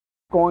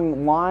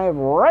Going live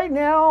right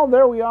now.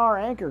 There we are.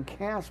 Anchor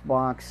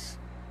Castbox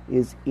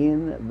is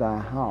in the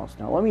house.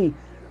 Now let me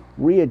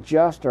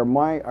readjust our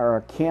mic,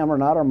 our camera,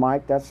 not our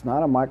mic. That's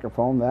not a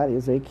microphone. That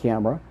is a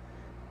camera.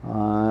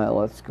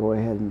 Let's go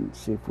ahead and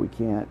see if we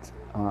can't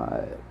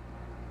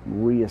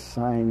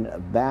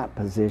reassign that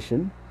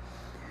position.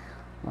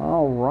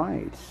 All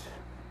right.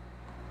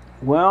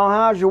 Well,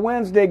 how's your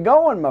Wednesday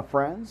going, my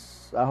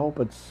friends? I hope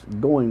it's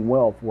going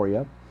well for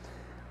you.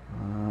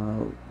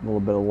 A little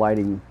bit of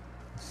lighting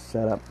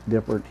set up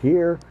different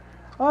here,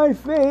 I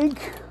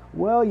think.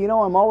 Well, you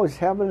know, I'm always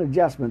having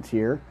adjustments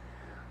here.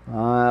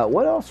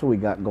 What else have we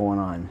got going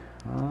on?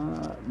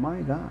 My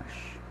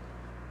gosh.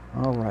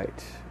 All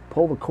right.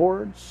 Pull the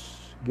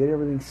cords, get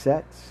everything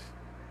set.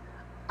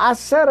 I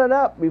set it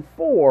up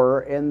before,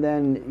 and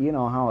then you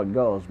know how it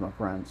goes, my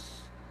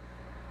friends.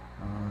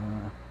 All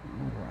right.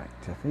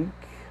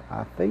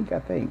 I think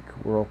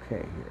we're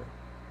okay here.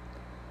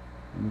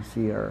 Let me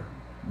see our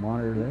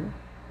monitor there.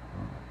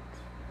 All right.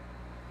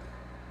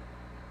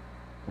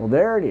 Well,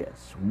 there it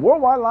is.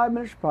 Worldwide Live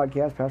Ministry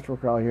Podcast. Pastor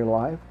Crowley here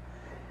live.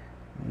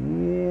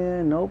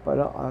 Yeah, nope.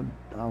 I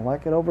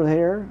like it over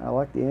there. I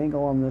like the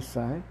angle on this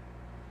side.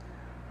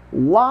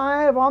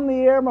 Live on the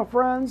air, my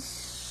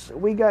friends.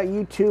 We got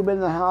YouTube in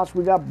the house.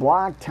 We got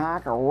Blog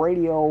Talk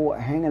Radio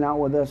hanging out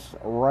with us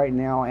right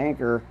now.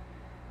 Anchor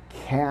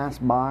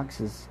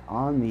Castbox is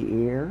on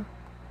the air.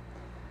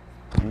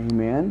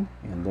 Amen.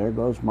 And there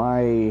goes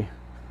my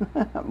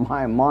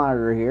my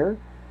monitor here.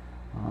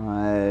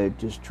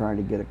 Just trying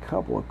to get a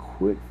couple of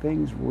quick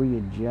things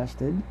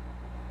readjusted.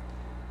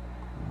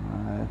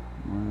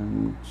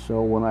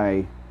 So when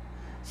I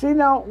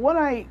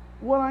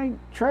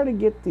try to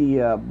get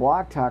the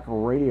Blog Talk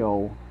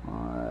Radio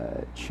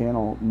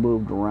channel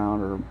moved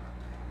around, or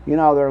you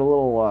know, their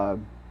little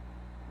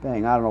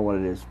thing, I don't know what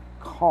it is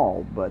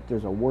called, but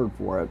there's a word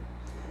for it.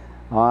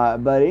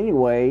 But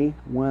anyway,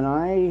 when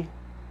I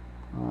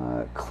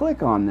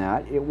click on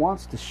that, it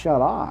wants to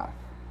shut off.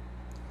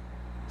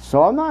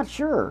 So I'm not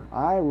sure.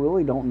 I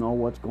really don't know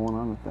what's going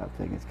on with that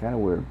thing. It's kind of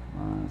weird.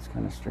 It's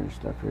kind of strange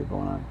stuff here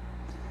going on.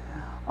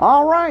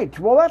 All right.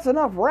 Well, that's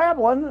enough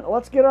rambling.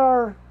 Let's get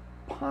our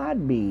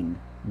Podbean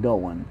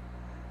going,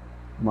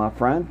 my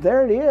friend.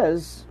 There it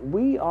is.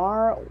 We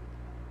are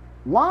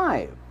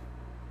live.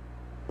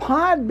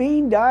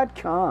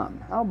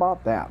 Podbean.com. How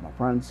about that, my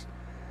friends?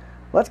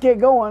 Let's get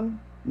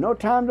going. No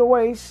time to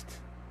waste.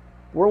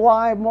 We're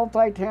live,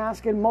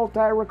 multitasking,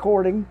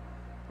 multi-recording,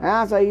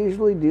 as I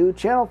usually do.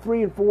 Channel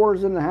 3 and 4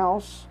 is in the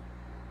house.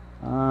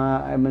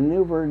 I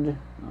maneuvered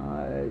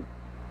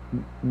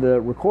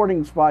the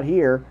recording spot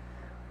here,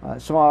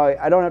 so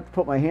I don't have to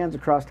put my hands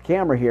across the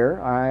camera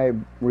here.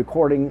 I'm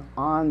recording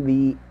on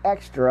the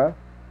extra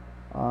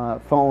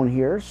phone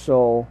here,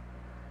 so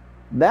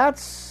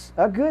that's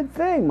a good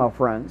thing, my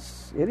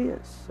friends. It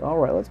is. All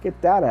right, let's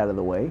get that out of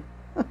the way.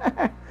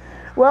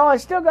 Well, I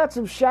still got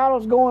some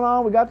shadows going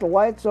on. We got the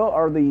lights,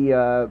 or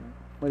the,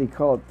 what do you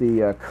call it,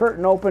 the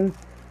curtain open.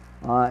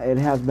 It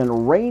has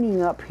been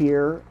raining up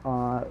here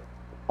a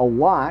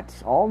lot,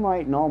 all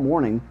night and all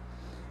morning.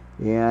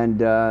 And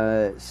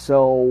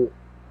so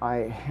I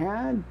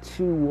had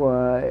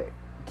to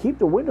keep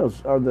the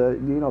windows, or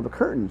the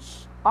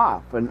curtains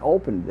off and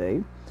open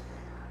today.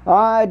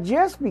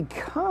 Just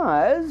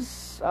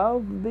because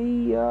of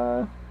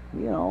the,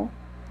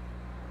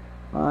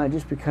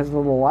 just because of the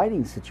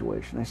lighting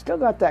situation. I still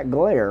got that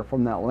glare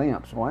from that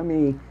lamp, so I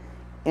may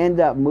end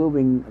up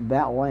moving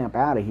that lamp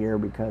out of here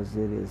because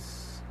it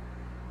is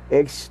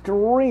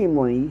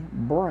extremely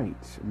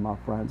bright, my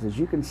friends. As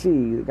you can see,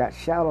 you got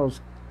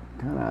shadows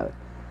kind of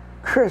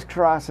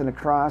crisscrossing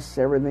across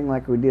everything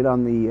like we did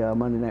on the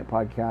Monday night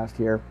podcast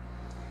here.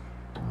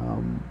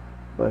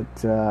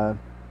 But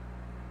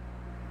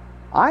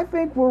I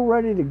think we're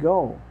ready to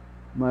go,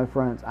 my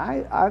friends.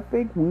 I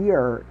think we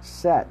are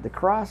set. The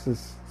cross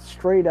is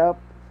straight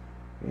up,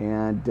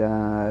 and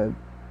I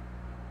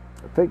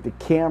think the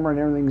camera and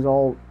everything's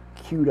all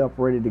queued up,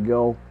 ready to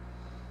go.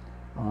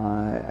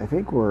 I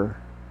think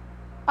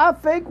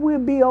we'll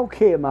be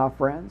okay, my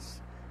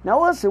friends.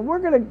 Now listen,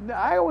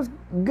 I was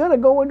gonna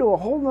go into a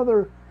whole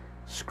nother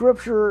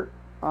scripture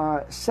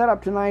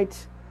setup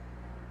tonight,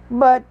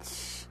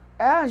 but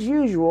as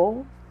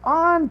usual,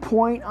 on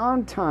point,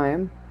 on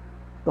time,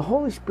 the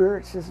Holy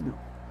Spirit says no.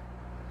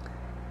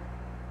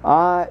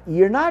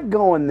 You're not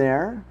going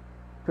there,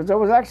 because I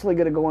was actually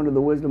going to go into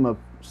the wisdom of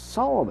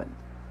Solomon,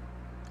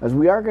 as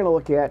we are going to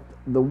look at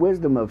the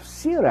wisdom of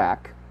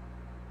Sirach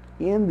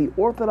in the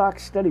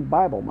Orthodox Study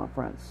Bible, my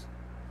friends.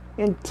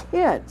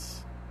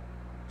 Intense,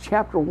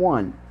 chapter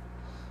 1,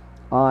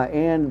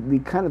 and the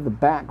kind of the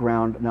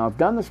background. Now, I've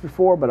done this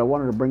before, but I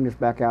wanted to bring this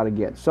back out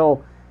again.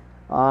 So,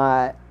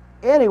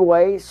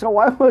 anyway, so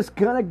I was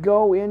going to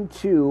go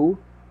into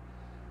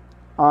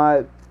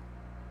the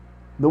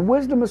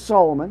wisdom of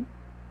Solomon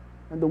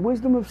and the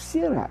wisdom of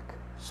Sirach.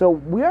 So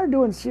we are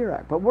doing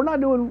Sirach, but we're not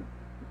doing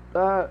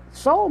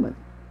Solomon.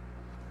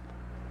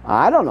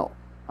 I don't know.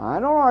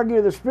 I don't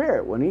argue the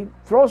Spirit. When He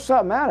throws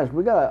something at us,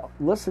 we gotta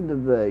listen to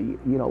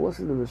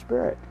the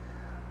Spirit.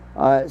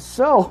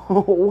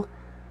 So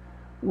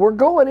we're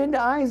going into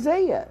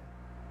Isaiah.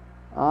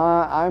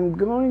 I'm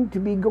going to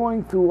be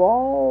going through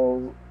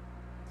all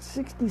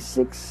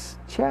 66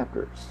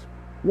 chapters,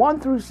 1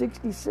 through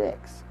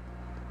 66.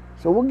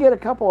 So we'll get a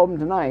couple of them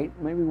tonight,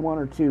 maybe one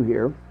or two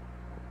here.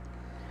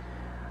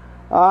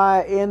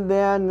 And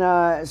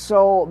then,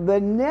 so the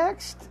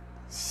next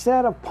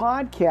set of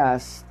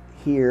podcasts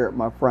here,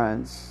 my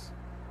friends,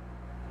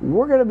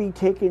 we're going to be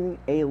taking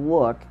a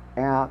look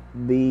at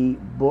the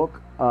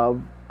book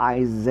of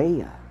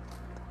Isaiah.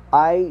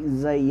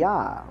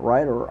 Isaiah,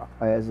 right? Or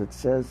as it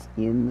says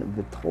in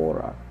the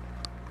Torah.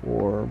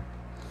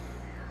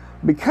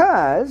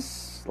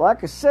 Because,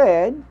 like I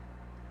said,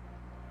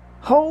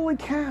 holy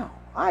cow,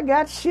 I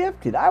got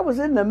shifted. I was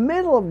in the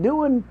middle of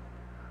doing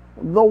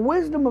the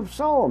Wisdom of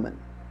Solomon.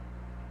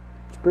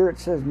 Spirit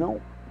says,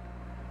 no,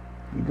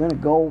 you're going to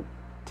go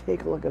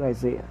take a look at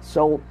Isaiah.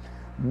 So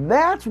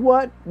that's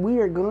what we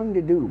are going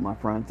to do, my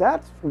friends.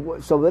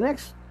 So the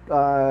next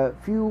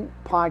few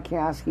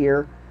podcasts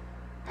here,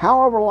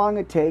 however long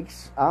it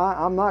takes,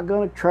 I'm not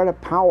going to try to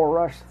power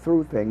rush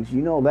through things.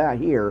 You know that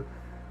here.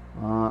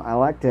 I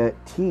like to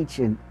teach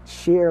and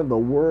share the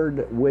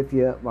word with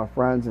you, my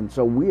friends. And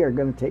so we are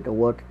going to take a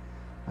look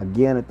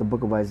again at the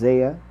book of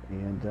Isaiah,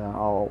 and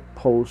I'll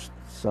post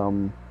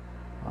some,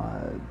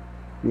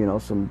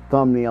 some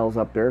thumbnails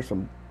up there,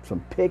 some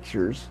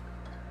pictures,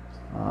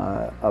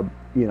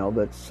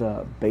 that's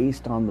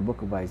based on the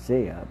book of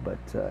Isaiah. But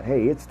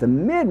hey, it's the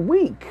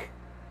midweek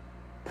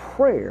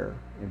prayer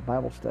and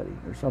Bible study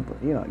or something.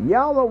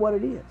 Y'all know what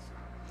it is.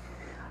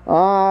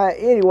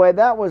 Anyway,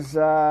 that was,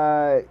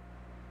 that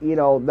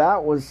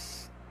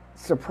was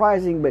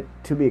surprising, but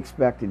to be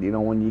expected.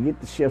 When you get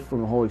the shift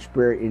from the Holy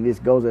Spirit, it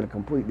just goes in a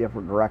complete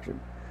different direction.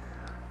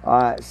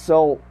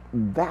 So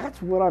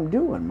that's what I'm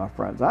doing, my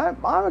friends.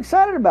 I'm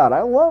excited about it.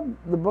 I love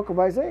the book of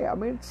Isaiah. I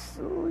mean,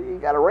 you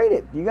got to read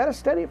it. You got to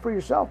study it for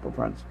yourself, my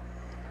friends.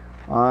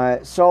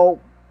 So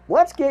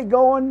let's get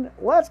going.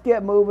 Let's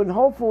get moving.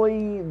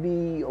 Hopefully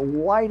the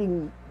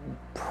lighting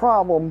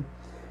problem,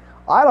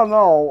 I don't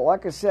know.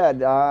 Like I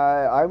said,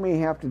 I may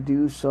have to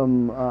do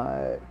some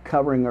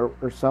covering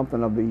or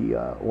something of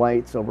the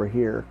lights over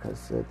here,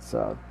 because it's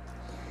a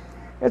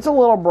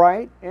little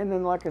bright. And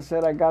then, like I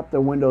said, I got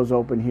the windows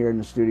open here in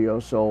the studio,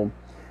 so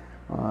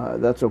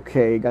that's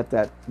okay. Got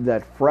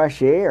that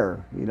fresh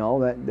air,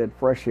 that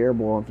fresh air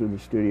blowing through the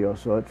studio.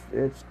 So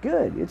it's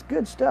good. It's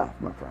good stuff,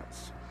 my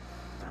friends.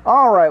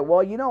 All right.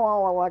 Well,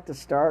 how I like to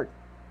start.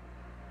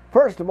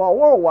 First of all,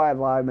 Worldwide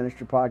Live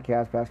Ministry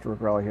Podcast. Pastor Rick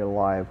Raleigh here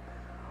live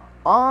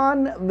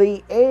on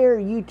the air,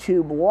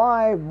 YouTube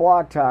Live,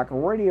 Blog Talk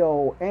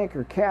Radio,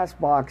 Anchor,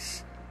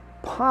 Castbox,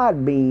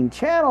 Podbean,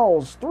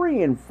 channels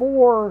 3 and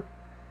 4,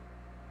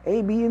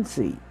 A, B, and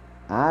C.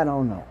 I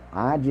don't know.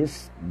 I'm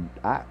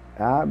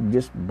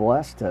just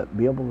blessed to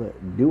be able to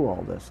do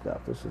all this stuff.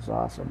 This is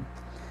awesome.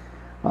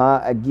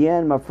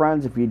 Again, my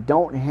friends, if you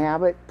don't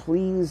have it,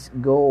 please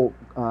go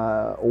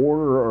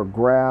order or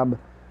grab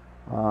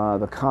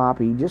the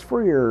copy just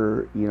for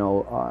your,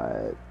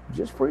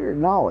 just for your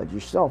knowledge,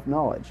 your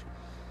self-knowledge.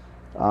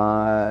 It's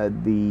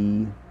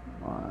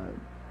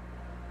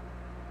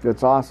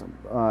awesome.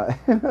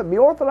 The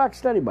Orthodox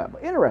Study Bible.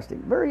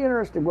 Interesting. Very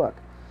interesting book.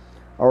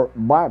 Or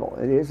Bible.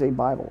 It is a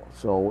Bible.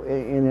 So,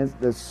 and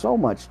there's so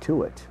much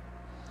to it.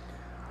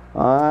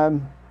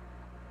 All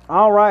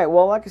right.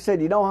 Well, like I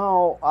said, you know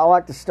how I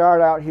like to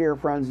start out here,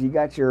 friends. You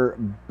got your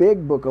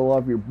big book of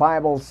love, your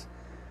Bibles,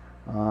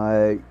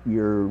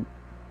 your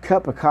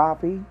cup of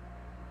coffee,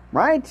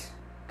 right?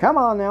 Come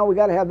on now. We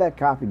got to have that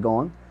coffee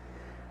going.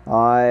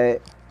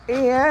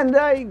 And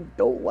I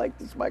don't like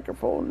this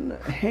microphone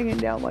hanging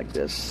down like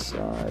this.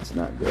 It's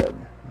not good.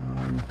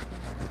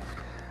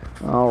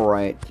 All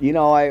right.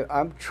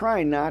 I'm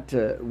trying not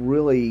to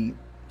really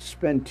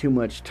spend too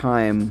much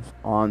time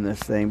on this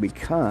thing,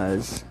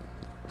 because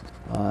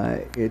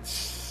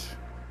it's,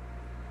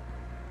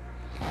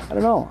 I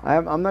don't know.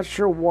 I'm not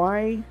sure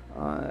why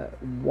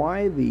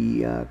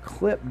the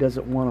clip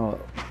doesn't want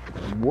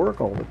to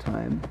work all the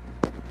time.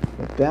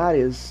 But that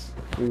is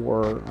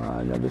for,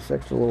 this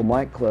extra little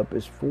mic clip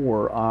is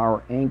for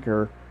our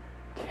Anchor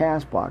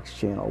Castbox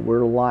channel.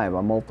 We're live.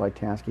 I'm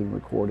multitasking,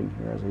 recording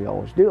here, as we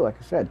always do, like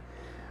I said.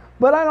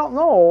 But I don't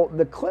know,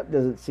 the clip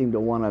doesn't seem to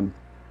want to,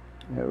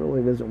 it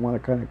really doesn't want to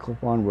kind of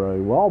clip on really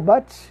well.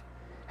 But,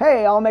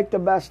 hey, I'll make the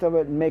best of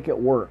it and make it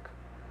work.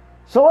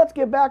 So let's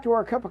get back to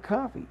our cup of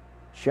coffee,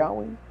 shall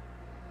we?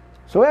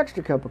 So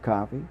extra cup of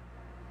coffee,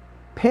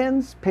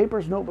 pens,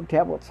 papers, notebook,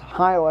 tablets,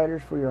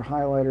 highlighters for your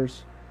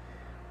highlighters.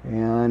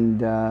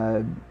 And,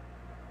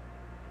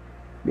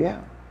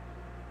 yeah,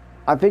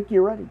 I think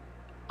you're ready.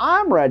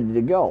 I'm ready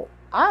to go.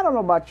 I don't know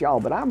about y'all,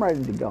 but I'm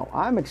ready to go.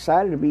 I'm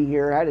excited to be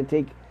here. I had to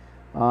take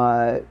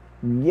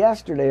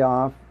yesterday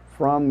off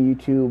from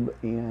YouTube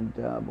and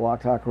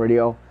Blog Talk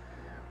Radio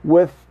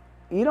with,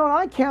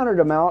 I counted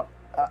them out.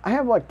 I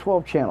have like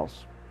 12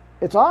 channels.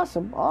 It's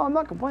awesome. Oh, I'm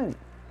not complaining.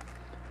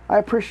 I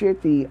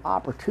appreciate the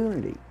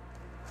opportunity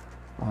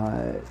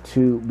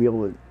to be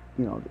able to,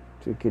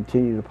 to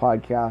continue to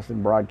podcast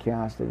and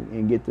broadcast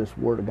and get this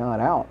word of God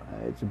out.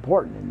 It's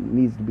important and it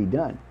needs to be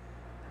done.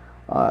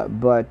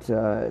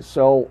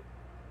 So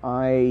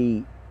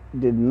I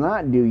did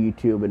not do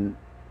YouTube and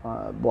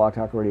Blog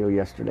Talk Radio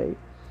yesterday,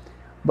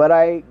 but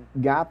I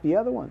got the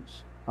other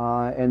ones,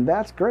 and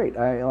that's great.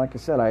 Like I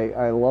said,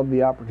 I love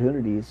the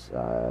opportunities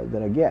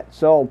that I get.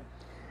 So,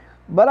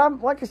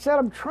 but like I said,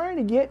 I'm trying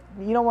to get,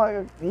 you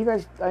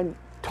guys, I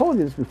told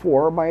you this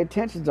before, my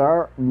intentions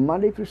are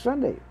Monday through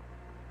Sunday,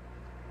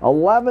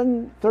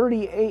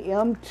 11:30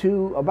 a.m.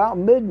 to about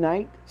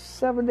midnight,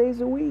 7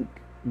 days a week.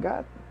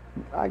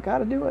 I got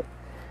to do it.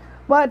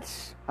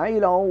 But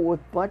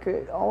like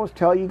I always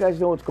tell you, guys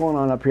know what's going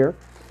on up here.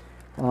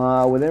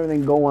 With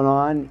everything going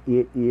on,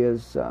 it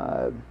is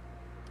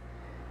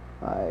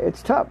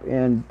it's tough.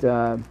 And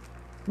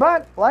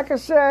but like I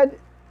said,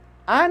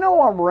 I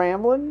know I'm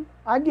rambling.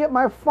 I get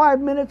my 5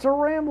 minutes of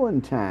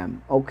rambling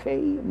time.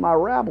 Okay, my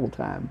rabble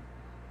time.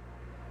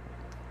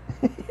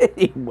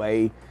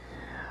 Anyway,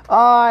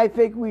 I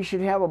think we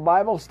should have a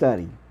Bible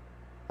study.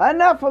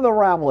 Enough of the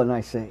rambling,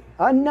 I say.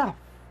 Enough.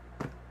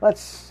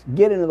 Let's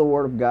get into the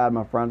Word of God,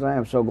 my friends. I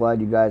am so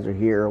glad you guys are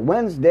here.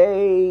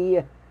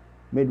 Wednesday,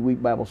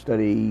 midweek Bible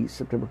study,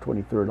 September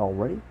 23rd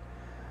already.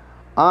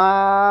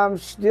 I'm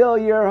still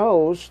your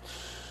host,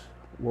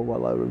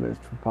 Worldwide Live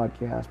Ministry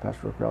Podcast,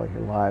 Pastor Rick Riley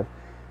here live,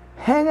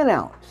 hanging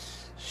out.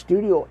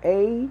 Studio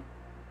A,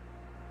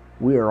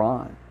 we are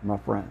on, my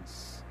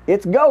friends.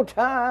 It's go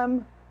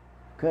time,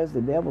 because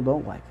the devil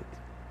don't like it.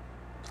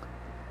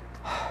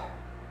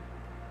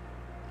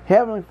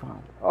 Heavenly Father,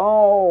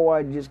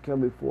 I just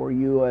come before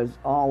you as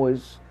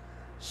always,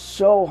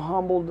 so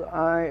humbled.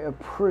 I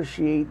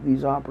appreciate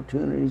these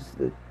opportunities,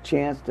 the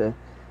chance to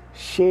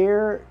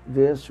share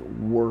this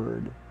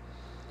word,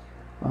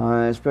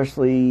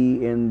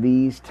 especially in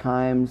these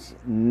times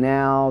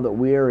now that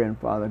we are in,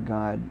 Father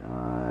God.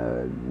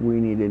 We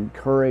need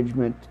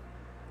encouragement,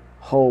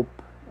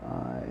 hope,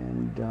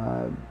 and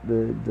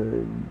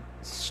the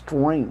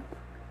strength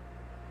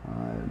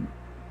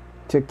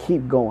to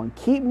keep going,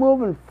 keep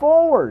moving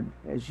forward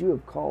as you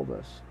have called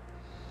us.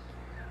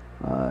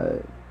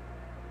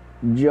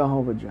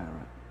 Jehovah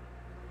Jireh,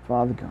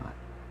 Father God,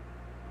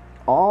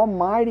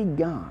 Almighty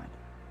God,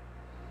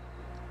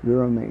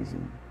 you're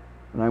amazing.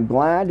 And I'm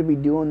glad to be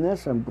doing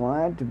this. I'm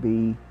glad to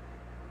be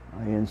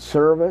in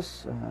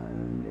service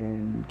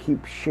and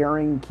keep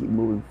sharing, keep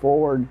moving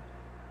forward,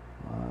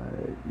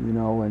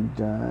 and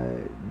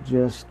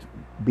just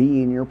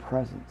be in your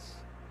presence.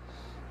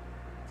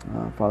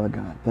 Father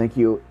God, thank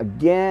you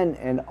again,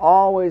 and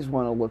always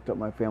want to lift up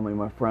my family,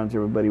 my friends,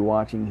 everybody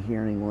watching,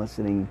 hearing,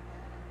 listening.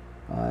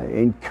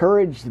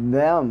 Encourage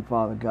them,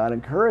 Father God.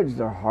 Encourage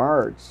their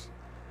hearts.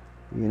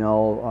 Give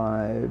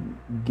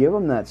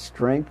them that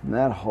strength and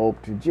that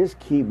hope to just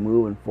keep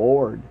moving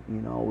forward.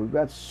 We've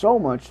got so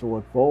much to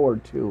look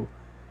forward to.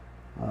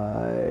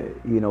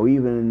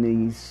 Even in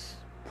these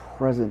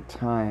present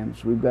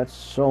times, we've got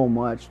so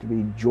much to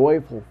be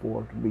joyful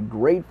for, to be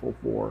grateful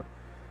for.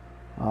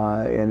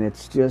 And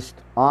it's just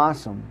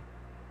awesome,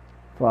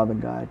 Father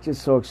God. It's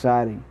just so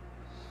exciting.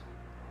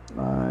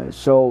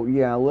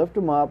 Lift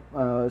them up,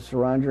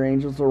 surround your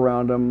angels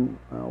around them,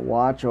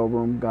 watch over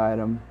them, guide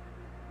them,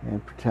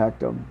 and protect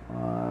them.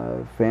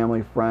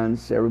 Family,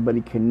 friends,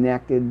 everybody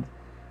connected,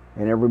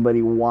 and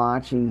everybody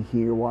watching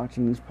here,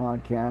 watching these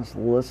podcasts,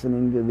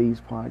 listening to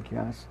these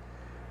podcasts,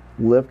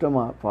 lift them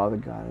up, Father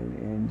God,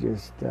 and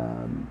just,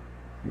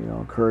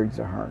 encourage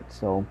their hearts.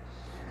 So,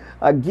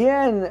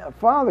 again,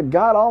 Father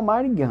God,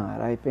 Almighty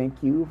God, I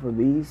thank you for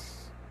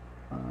these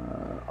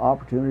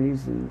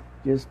opportunities and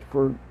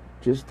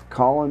just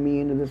calling me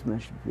into this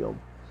mission field.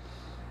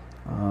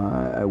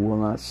 I will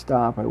not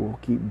stop. I will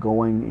keep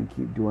going and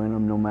keep doing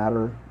them no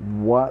matter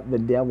what the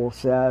devil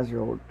says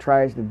or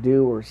tries to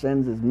do or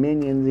sends his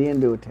minions in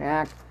to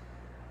attack.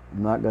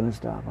 I'm not going to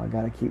stop. I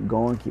got to keep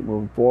going, keep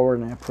moving forward,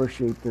 and I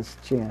appreciate this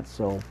chance.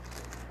 So,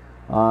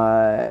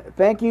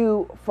 thank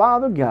you,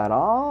 Father God,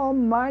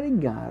 Almighty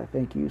God. I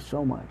thank you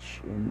so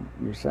much. In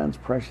your Son's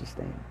precious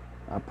name,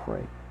 I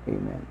pray.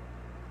 Amen.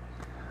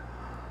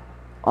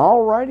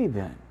 Alrighty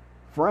then.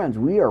 Friends,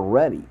 we are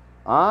ready.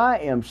 I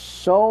am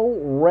so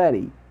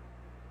ready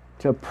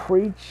to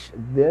preach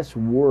this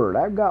word.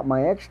 I've got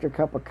my extra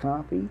cup of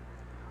coffee,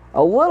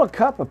 a little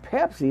cup of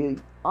Pepsi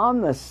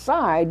on the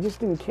side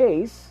just in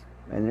case.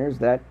 And there's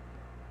that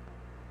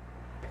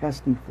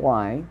pesky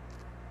fly.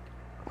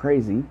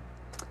 Crazy.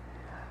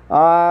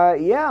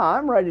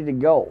 I'm ready to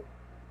go.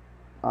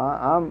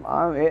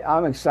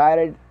 I'm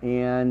excited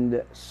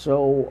and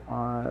so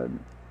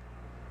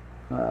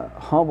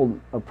humbled,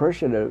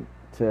 appreciative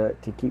to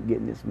keep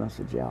getting this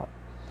message out.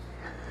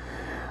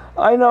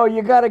 I know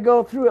you got to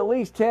go through at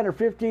least 10 or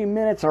 15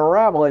 minutes of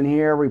rambling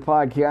here every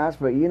podcast,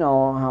 but you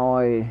know how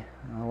I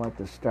like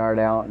to start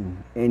out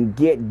and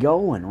get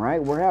going,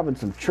 right? We're having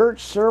some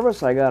church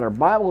service. I got our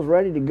Bibles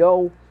ready to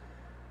go.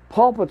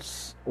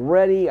 Pulpit's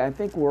ready. I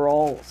think we're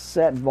all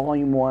set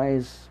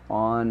volume-wise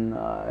on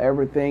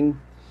everything.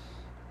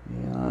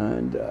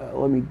 And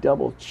let me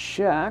double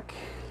check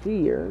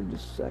here.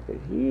 Just a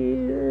second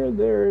here.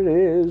 There it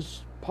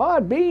is.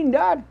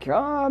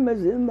 Podbean.com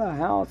is in the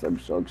house. I'm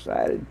so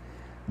excited.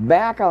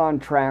 back on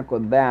track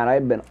with that.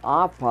 I've been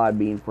off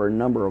Podbean for a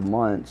number of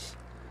months.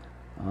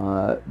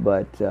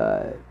 But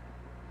God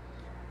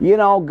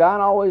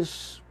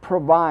always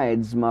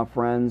provides, my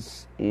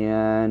friends,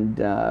 and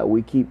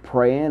we keep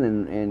praying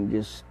and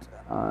just,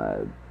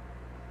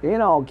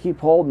 keep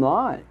holding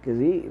on, because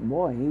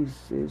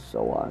he's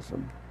so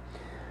awesome.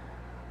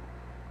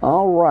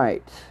 All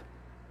right.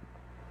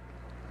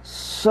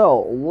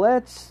 So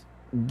let's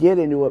get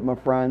into it, my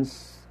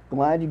friends.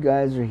 Glad you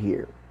guys are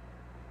here.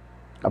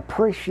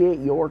 Appreciate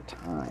your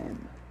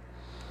time.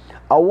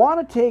 I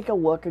want to take a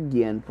look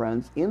again,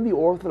 friends, in the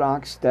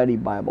Orthodox Study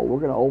Bible. We're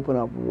going to open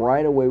up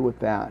right away with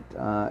that,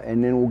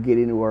 and then we'll get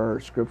into our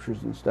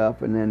scriptures and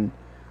stuff, and then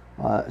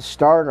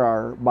start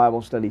our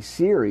Bible study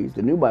series,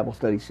 the new Bible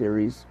study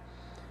series,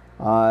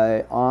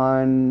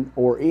 on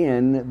or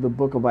in the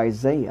book of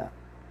Isaiah.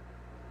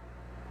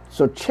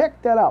 So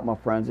check that out, my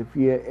friends. If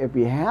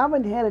you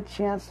haven't had a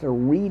chance to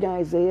read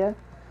Isaiah,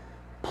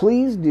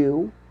 please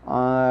do.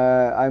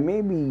 I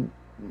may be,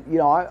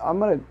 I'm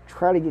going to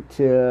try to get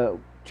to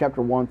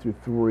chapter 1 through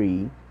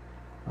 3,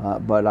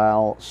 but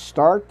I'll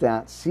start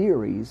that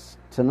series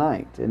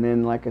tonight. And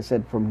then, like I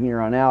said, from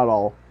here on out,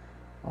 I'll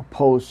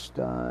post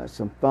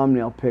some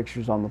thumbnail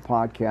pictures on the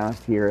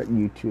podcast here at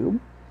YouTube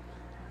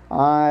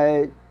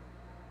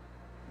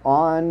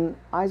on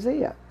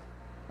Isaiah.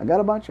 I got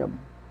a bunch of them.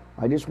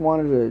 I just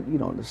wanted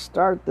to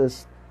start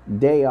this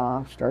day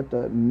off, start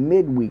the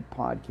midweek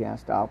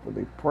podcast off with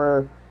a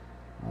prayer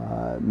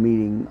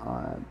meeting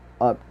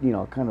up,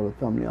 kind of a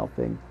thumbnail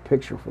thing,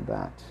 picture for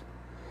that.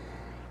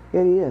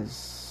 It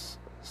is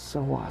so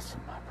awesome,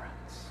 my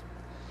friends.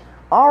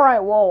 All right,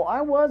 well,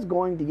 I was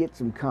going to get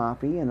some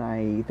coffee, and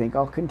I think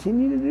I'll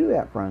continue to do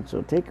that, friends.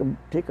 So take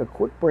a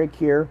quick break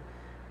here.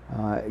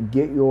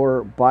 Get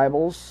your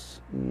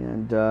Bibles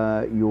and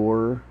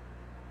your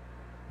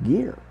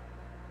gear.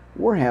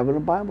 We're having a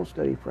Bible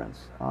study, friends.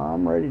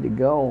 I'm ready to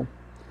go.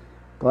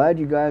 Glad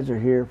you guys are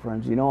here,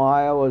 friends.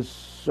 I always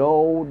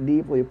so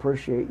deeply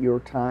appreciate your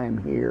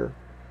time here.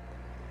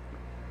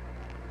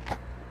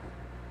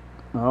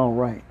 All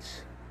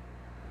right.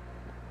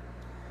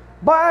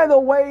 By the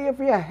way, if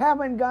you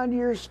haven't gone to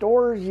your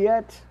stores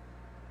yet,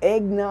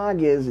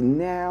 eggnog is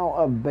now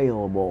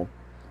available.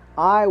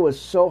 I was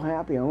so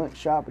happy. I went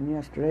shopping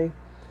yesterday.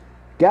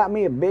 Got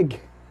me a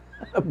big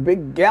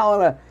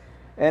gallon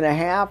and a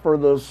half, or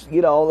those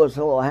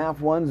little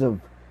half ones of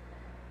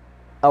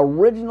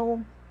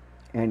original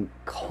and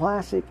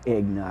classic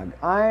eggnog.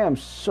 I am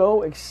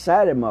so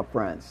excited, my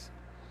friends.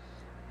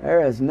 There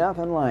is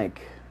nothing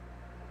like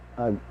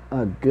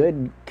a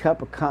good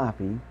cup of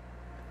coffee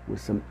with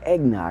some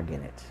eggnog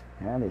in it.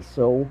 That is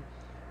so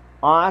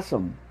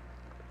awesome.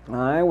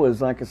 I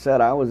was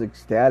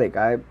ecstatic.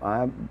 I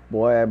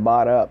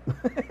bought up.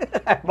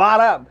 I bought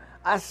up.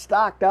 I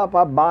stocked up.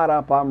 I bought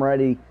up. I'm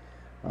ready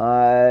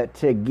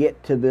to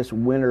get to this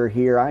winter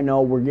here. I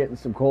know we're getting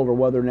some colder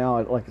weather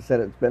now. Like I said,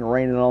 it's been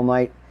raining all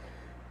night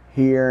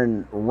here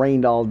and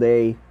rained all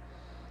day.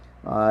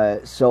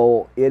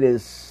 So it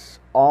is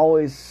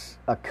always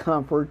a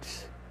comfort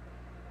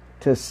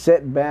to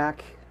sit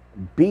back,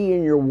 be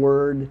in your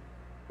word,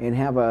 and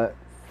have a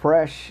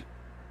fresh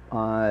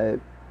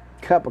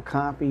cup of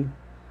coffee,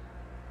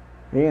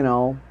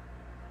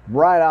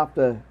 right out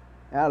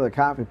of the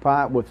coffee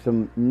pot with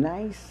some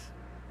nice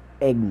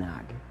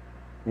eggnog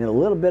and a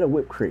little bit of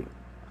whipped cream.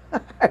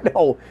 I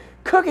know,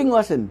 cooking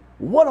lesson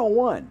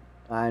 101.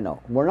 I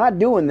know, we're not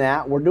doing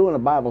that. We're doing a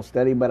Bible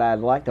study, but I'd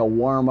like to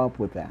warm up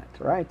with that,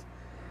 right?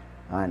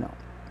 I know.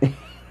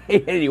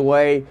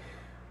 Anyway,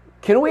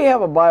 can we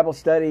have a Bible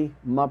study,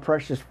 my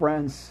precious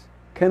friends?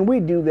 Can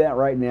we do that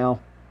right now?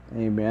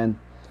 Amen.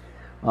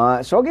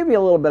 So I'll give you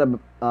a little bit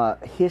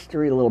of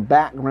history, a little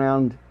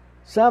background,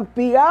 some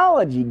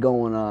theology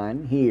going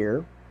on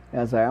here,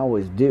 as I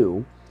always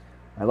do.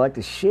 I'd like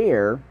to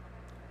share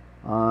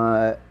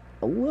a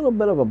little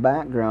bit of a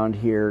background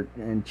here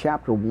in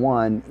chapter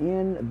 1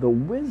 in the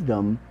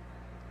Wisdom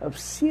of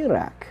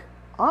Sirach.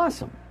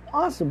 Awesome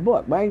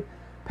book. My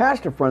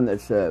pastor friend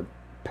that's a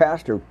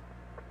pastor,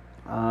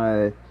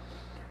 and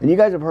you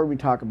guys have heard me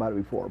talk about it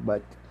before,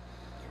 but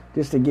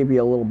just to give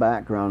you a little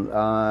background,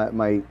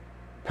 my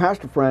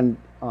pastor friend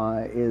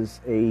is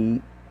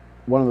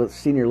one of the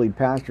senior lead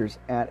pastors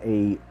at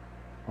a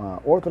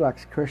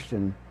Orthodox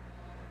Christian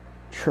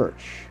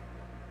church.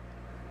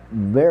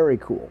 Very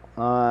cool.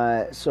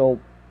 So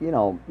you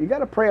got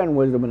to pray on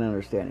wisdom and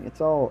understanding.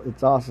 It's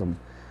awesome.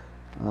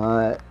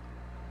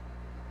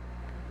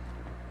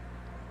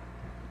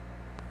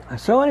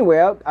 So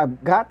anyway,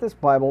 I've got this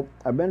Bible.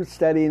 I've been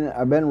studying it.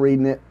 I've been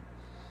reading it.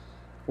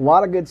 A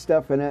lot of good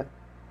stuff in it.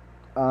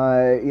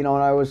 And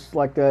I always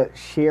like to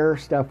share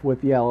stuff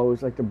with you. I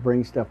always like to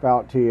bring stuff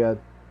out to you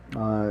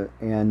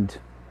and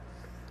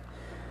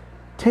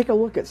take a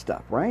look at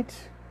stuff, right?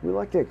 We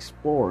like to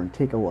explore and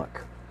take a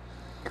look.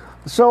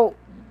 So,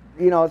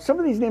 some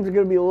of these names are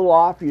going to be a little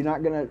off. You're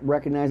not going to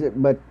recognize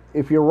it, but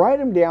if you write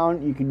them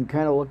down, you can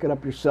kind of look it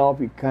up yourself.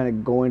 You kind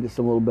of go into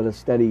some little bit of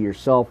study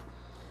yourself.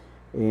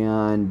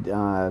 And,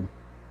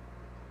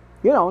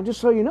 just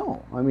so you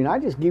know. I mean, I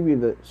just give you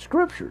the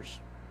scriptures.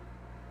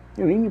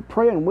 You need to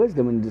pray on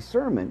wisdom and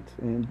discernment.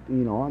 And,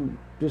 I'm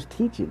just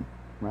teaching,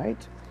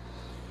 right?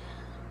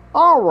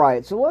 All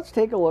right, so let's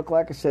take a look,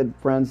 like I said,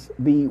 friends,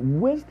 the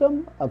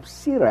wisdom of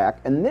Sirach.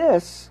 And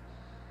this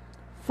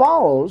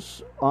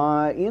follows,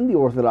 in the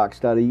Orthodox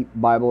Study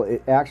Bible,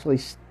 it actually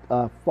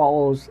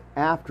follows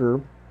after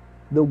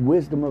the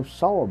wisdom of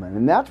Solomon.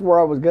 And that's where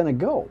I was going to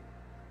go.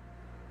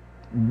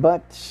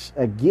 But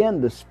again,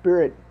 the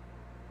Spirit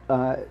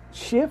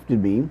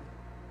shifted me,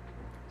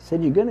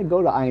 said, you're going to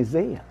go to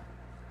Isaiah.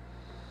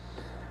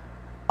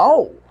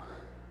 Oh,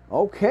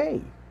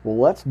 okay. Well,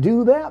 let's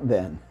do that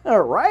then.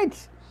 All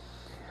right.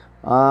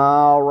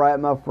 All right,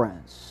 my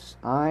friends.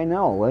 I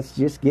know. Let's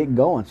just get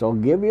going. So I'll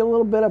give you a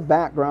little bit of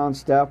background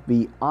stuff.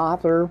 The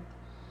author,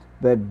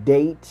 the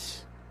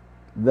date,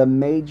 the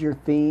major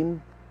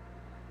theme,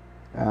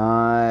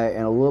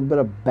 and a little bit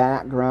of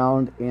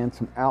background and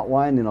some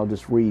outline, and I'll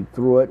just read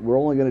through it. We're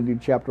only going to do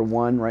chapter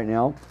 1 right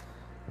now.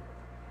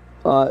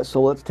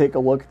 So let's take a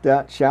look at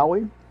that, shall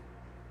we?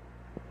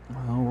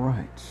 All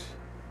right.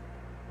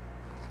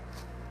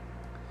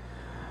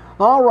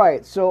 All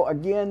right, so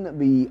again,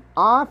 the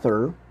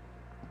author.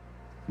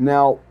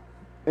 Now,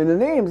 in the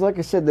names, like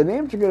I said, the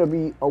names are going to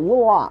be a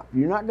little off.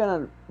 You're not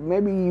going to,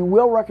 maybe you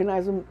will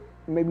recognize them,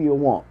 maybe you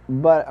won't.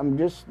 But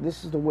this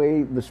is the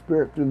way the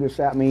Spirit threw this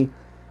at me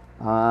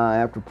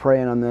after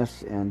praying on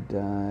this. And,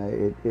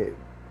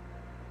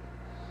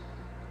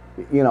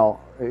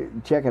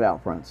 check it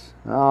out, friends.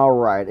 All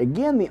right,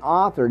 again, the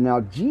author.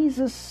 Now,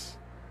 Jesus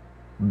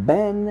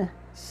ben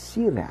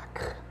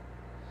Sirach.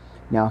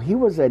 Now, he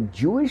was a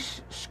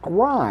Jewish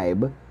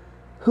scribe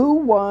who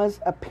was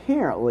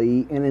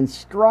apparently an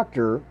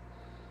instructor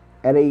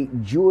at a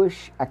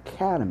Jewish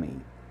academy,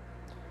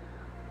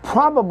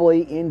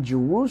 probably in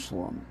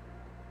Jerusalem,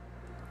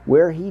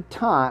 where he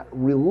taught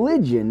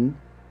religion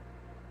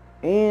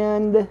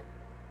and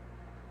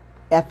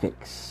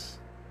ethics.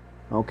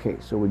 Okay,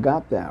 so we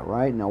got that,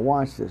 right? Now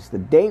watch this. The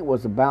date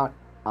was about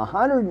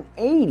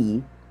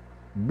 180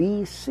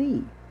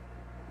 BC.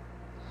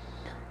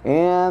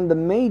 And the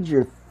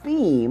major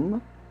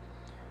theme,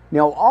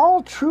 now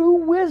all true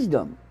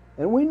wisdom,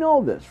 and we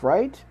know this,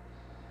 right?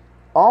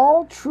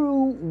 All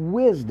true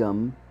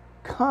wisdom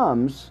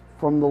comes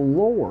from the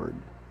Lord.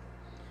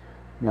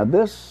 Now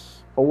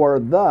this, or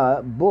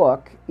the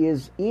book,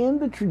 is in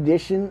the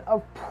tradition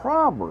of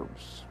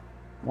Proverbs.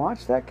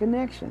 Watch that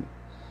connection.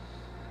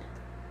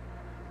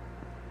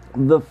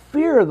 The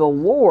fear of the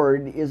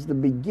Lord is the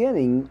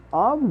beginning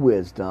of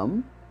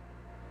wisdom,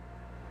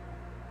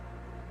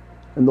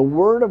 and the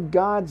word of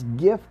God's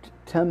gift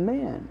to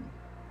men.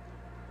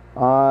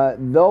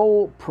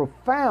 Though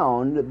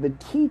profound, the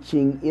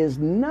teaching is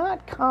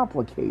not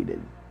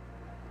complicated,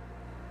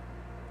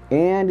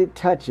 and it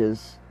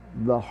touches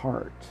the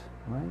heart.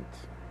 Right?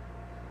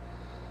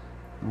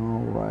 All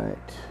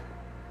right.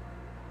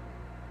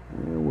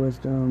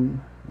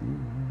 Wisdom.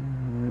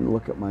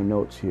 Look at my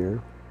notes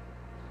here.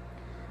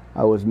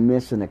 I was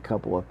missing a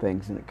couple of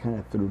things, and it kind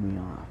of threw me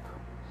off.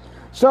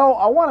 So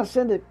I want to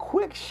send a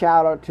quick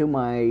shout out to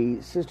my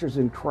sisters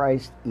in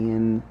Christ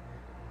in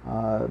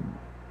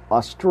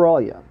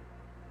Australia.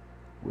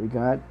 We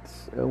got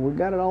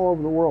it all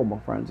over the world, my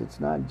friends. It's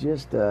not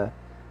just a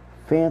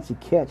fancy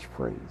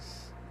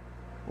catchphrase.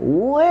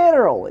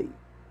 Literally,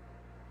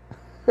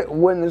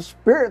 when the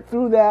Spirit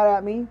threw that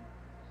at me,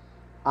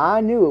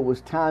 I knew it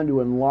was time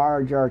to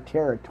enlarge our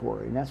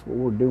territory, and that's what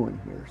we're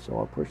doing here. So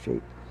I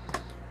appreciate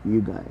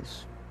you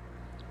guys.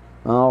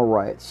 All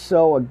right,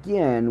 so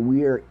again,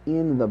 we are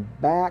in the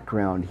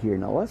background here.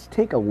 Now let's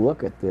take a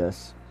look at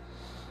this.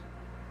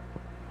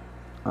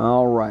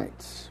 All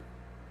right.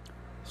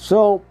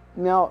 So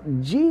now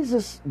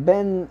Jesus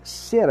ben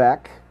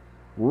Sirach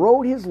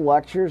wrote his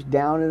lectures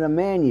down in a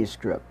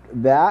manuscript.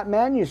 That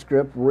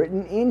manuscript,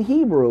 written in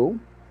Hebrew,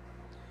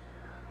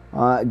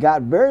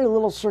 got very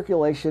little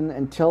circulation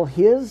until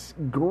his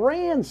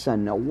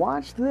grandson, now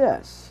watch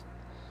this,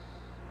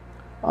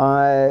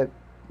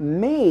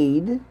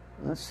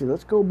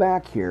 let's go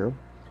back here.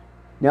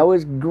 Now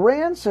his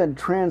grandson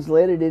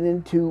translated it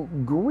into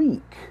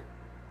Greek.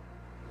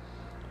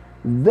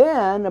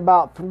 Then,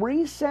 about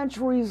 3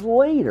 centuries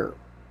later,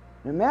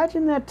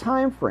 imagine that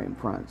time frame,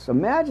 friends.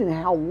 Imagine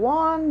how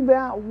long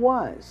that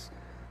was.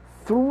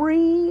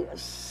 3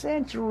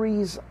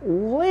 centuries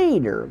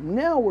later,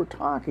 now we're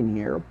talking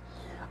here,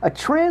 a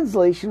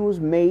translation was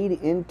made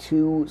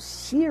into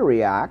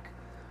Syriac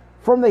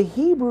from the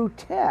Hebrew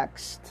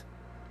text.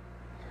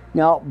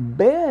 Now,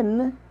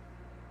 Ben,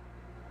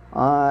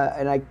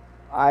 and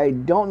I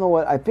don't know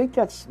what, I think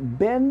that's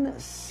Ben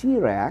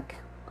Sirach,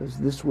 because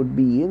this would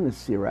be in the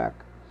Sirach,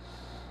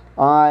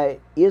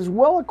 is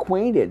well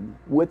acquainted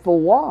with the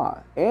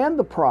law and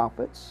the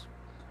prophets,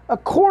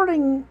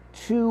 according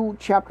to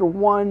chapter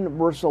 1,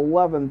 verse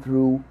 11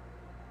 through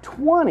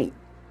 20.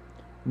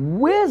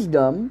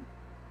 Wisdom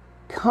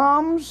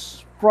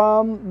comes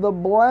from the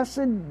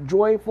blessed,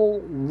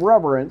 joyful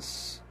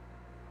reverence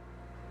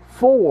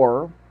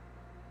for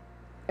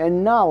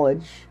and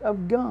knowledge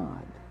of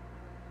God.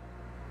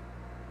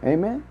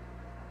 Amen?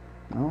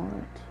 All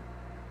right.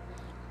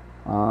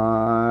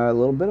 A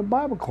little bit of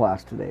Bible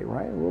class today,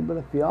 right? A little bit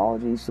of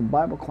theology, some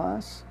Bible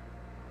class.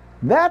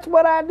 That's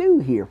what I do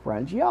here,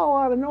 friends. Y'all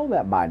ought to know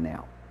that by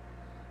now.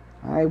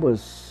 I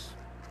was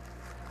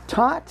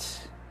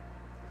taught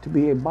to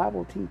be a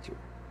Bible teacher.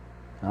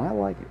 I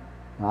like it.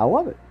 I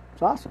love it.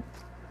 It's awesome.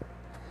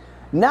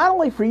 Not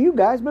only for you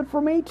guys, but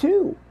for me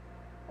too.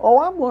 Oh,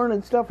 I'm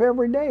learning stuff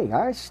every day.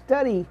 I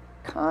study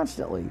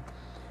constantly.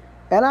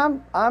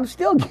 And I'm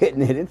still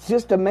getting it. It's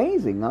just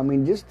amazing. I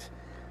mean, just,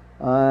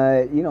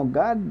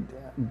 God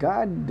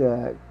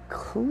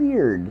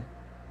cleared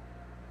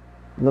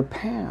the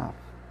path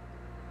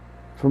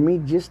for me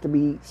just to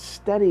be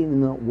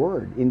studying the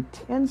Word,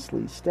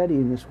 intensely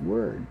studying this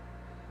Word.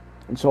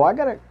 And so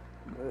as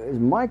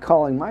my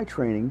calling, my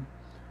training,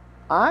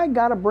 I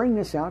got to bring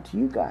this out to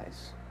you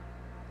guys.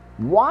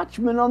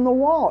 Watchman on the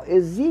wall,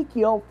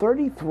 Ezekiel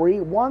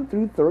 33, 1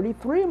 through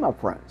 33, my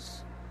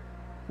friends.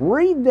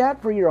 Read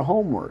that for your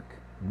homework.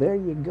 There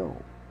you go.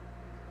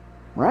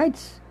 Right?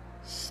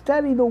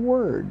 Study the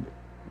Word.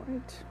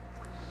 Right?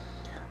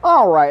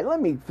 All right,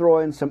 let me throw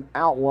in some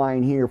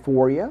outline here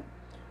for you.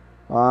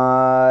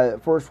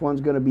 First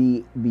one's going to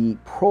be the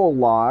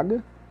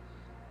prologue.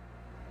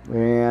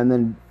 And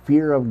then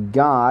fear of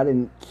God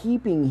and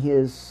keeping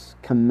His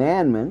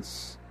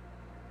commandments.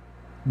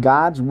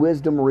 God's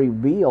wisdom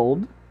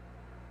revealed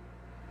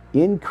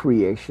in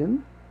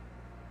creation,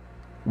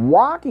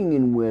 walking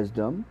in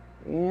wisdom,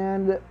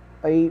 and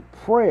a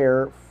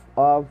prayer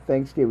of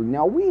thanksgiving.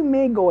 Now, we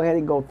may go ahead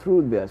and go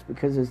through this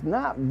because it's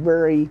not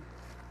very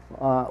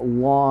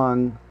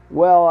long.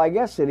 Well, I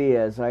guess it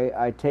is.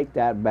 I take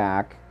that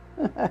back.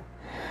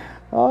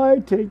 I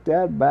take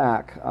that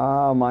back.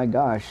 Oh, my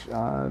gosh.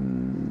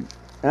 And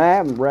I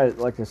haven't read it.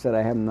 Like I said,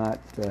 I have not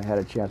had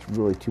a chance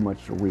really too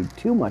much to read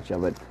too much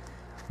of it.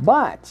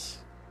 But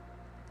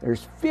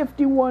there's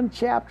 51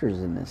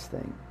 chapters in this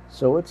thing,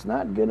 so it's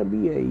not going to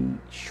be a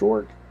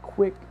short,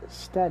 quick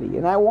study.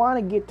 And I want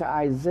to get to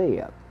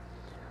Isaiah,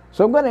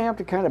 so I'm going to have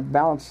to kind of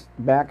bounce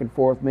back and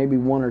forth, maybe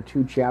one or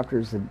two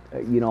chapters,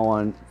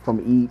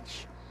 from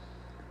each,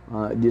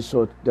 just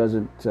so it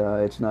doesn't,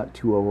 it's not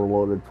too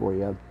overloaded for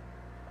you.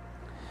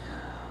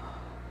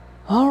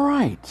 All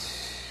right,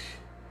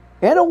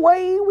 and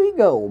away we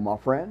go, my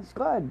friends.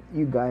 Glad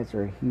you guys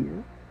are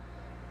here.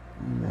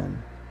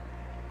 Amen.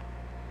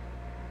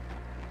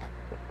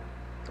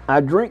 I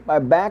drink my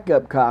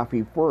backup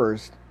coffee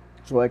first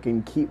so I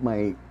can keep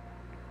my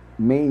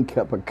main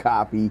cup of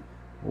coffee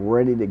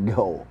ready to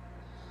go.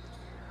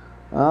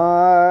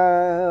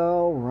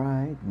 All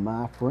right,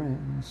 my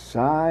friends.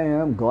 I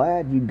am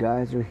glad you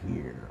guys are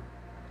here.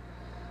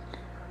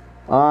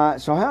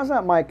 So how's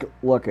that mic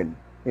looking?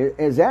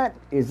 Is that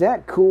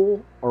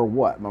cool or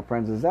what, my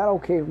friends? Is that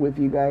okay with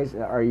you guys?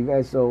 Are you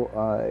guys so,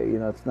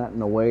 it's not in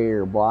the way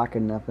or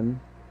blocking nothing?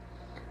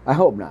 I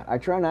hope not. I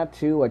try not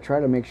to. I try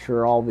to make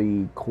sure all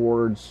the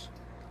cords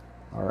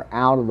are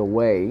out of the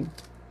way.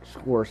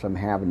 Of course, I'm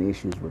having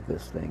issues with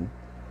this thing.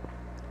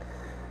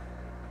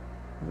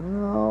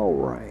 All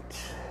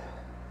right.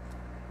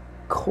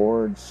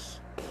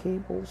 Cords,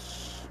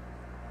 cables.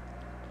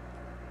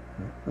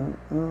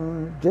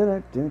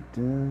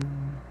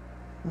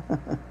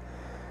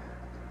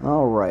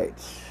 All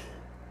right.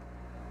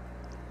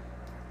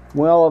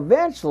 Well,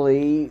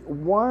 eventually,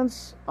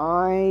 once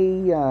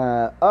I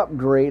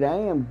upgrade, I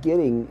am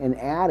getting and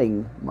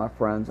adding, my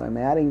friends, I'm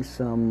adding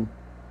some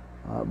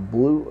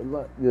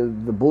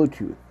the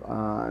Bluetooth.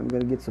 I'm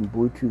going to get some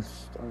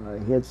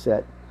Bluetooth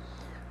headset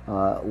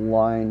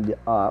lined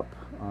up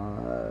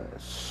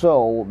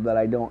so that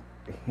I don't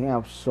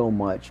have so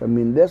much. I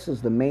mean, this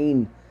is the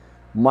main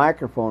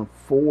microphone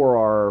for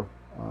our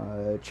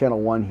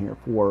Channel 1 here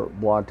for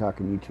Blog Talk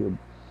and YouTube.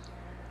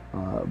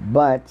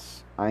 But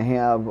I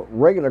have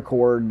regular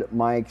cord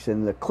mics,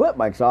 and the clip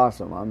mic's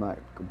awesome. I'm not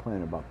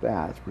complaining about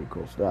that. It's pretty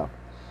cool stuff.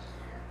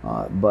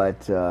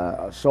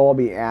 So I'll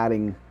be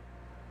adding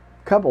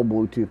a couple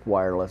Bluetooth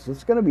wireless.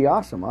 It's going to be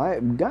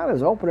awesome. God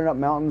is opening up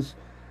mountains,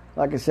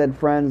 like I said,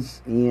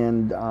 friends,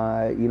 and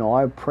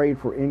I've prayed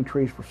for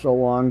increase for so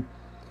long,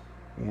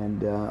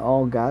 and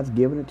God's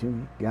giving it to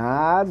me.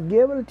 God's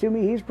giving it to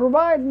me. He's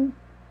providing,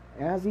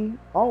 as He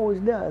always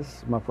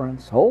does, my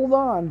friends. Hold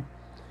on.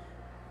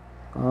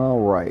 All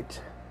right.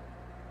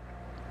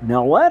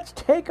 Now let's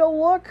take a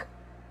look,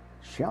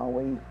 shall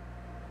we?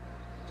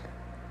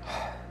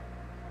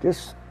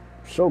 Just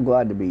so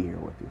glad to be here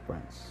with you,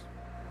 friends.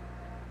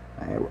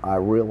 I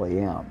really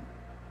am.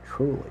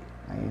 Truly,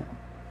 I am.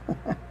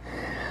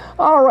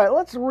 All right,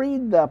 let's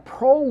read the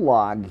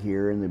prologue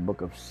here in the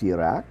book of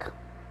Sirach.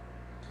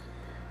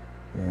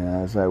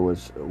 As I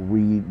was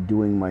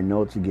redoing my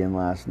notes again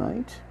last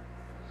night.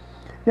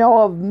 Now,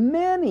 of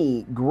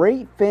many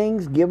great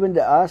things given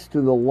to us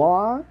through the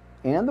law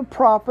and the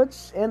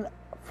prophets and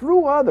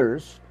through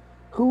others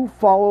who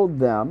followed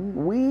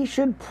them, we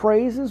should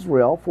praise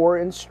Israel for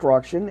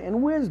instruction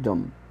and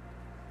wisdom.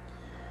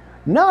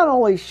 Not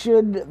only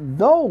should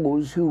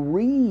those who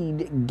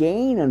read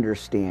gain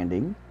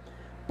understanding,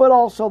 but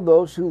also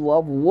those who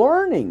love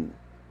learning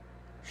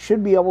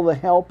should be able to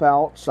help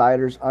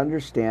outsiders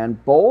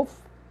understand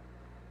both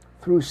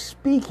through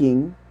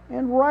speaking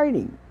and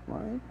writing,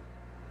 right?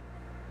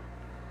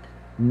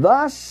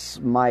 Thus,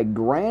 my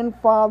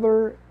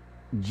grandfather,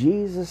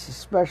 Jesus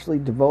especially,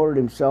 devoted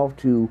himself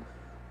to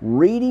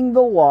reading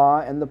the law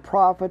and the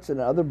prophets and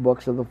other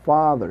books of the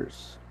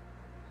fathers.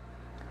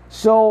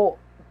 So,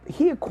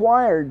 he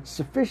acquired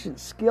sufficient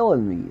skill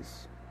in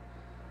these,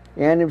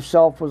 and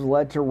himself was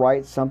led to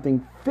write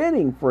something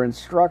fitting for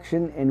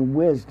instruction and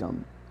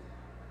wisdom,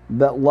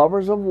 that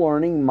lovers of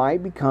learning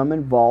might become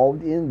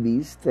involved in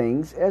these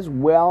things as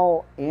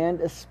well,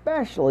 and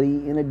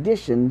especially in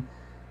addition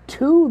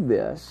to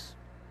this,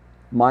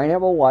 might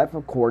have a life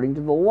according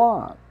to the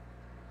law.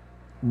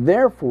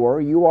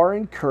 Therefore, you are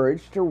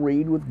encouraged to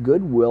read with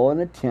good will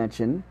and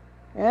attention,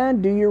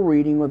 and do your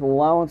reading with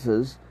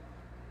allowances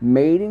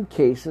made in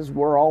cases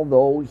where,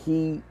 although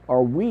he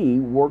or we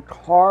worked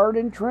hard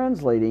in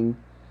translating,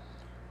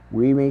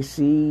 we may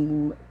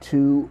seem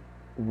to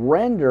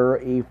render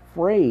a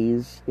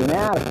phrase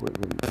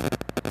inadequately.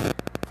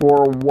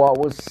 For what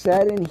was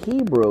said in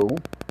Hebrew,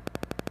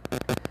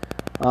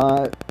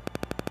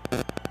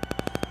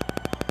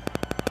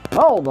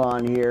 hold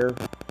on here.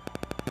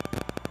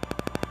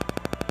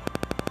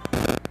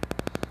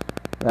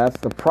 That's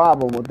the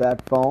problem with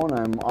that phone.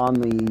 I'm on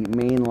the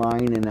main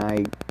line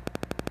and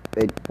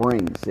it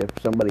rings. If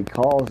somebody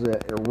calls,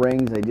 it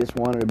rings. I just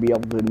wanted to be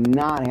able to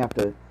not have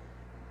to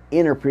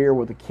interfere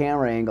with the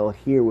camera angle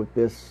here with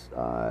this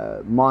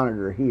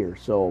monitor here.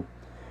 So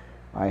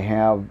I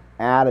have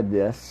added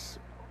this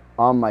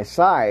on my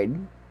side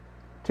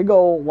to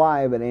go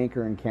live at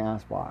Anchor and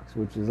Castbox,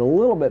 which is a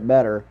little bit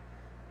better,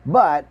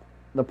 but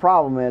the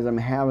problem is I'm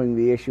having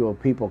the issue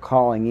of people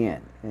calling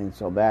in, and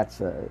so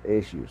that's an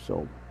issue.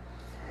 So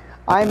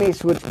I may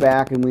switch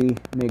back and we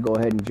may go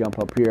ahead and jump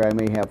up here. I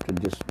may have to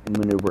just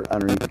maneuver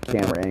underneath the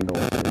camera angle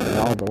so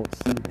y'all don't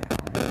see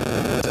that.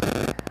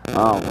 Right?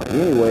 Alright,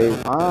 anyways,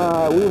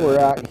 we were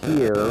out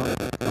here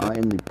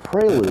in the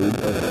prelude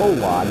of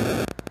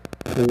Olad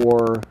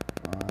for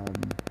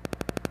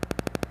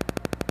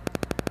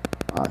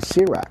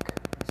Sirach.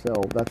 So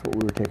that's what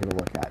we were taking a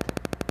look at.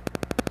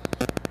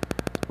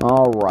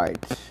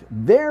 Alright.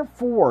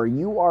 Therefore,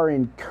 you are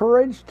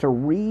encouraged to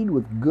read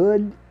with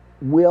good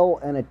will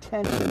and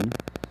attention,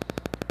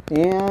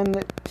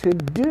 and to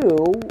do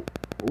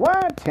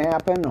what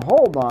happened.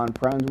 Hold on,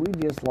 friends. We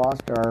just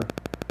lost our,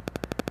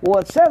 well,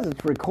 it says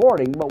it's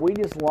recording, but we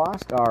just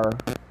lost our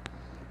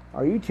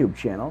YouTube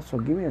channel. So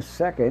give me a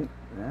second.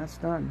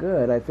 That's not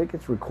good. I think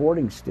it's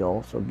recording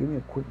still, so give me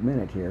a quick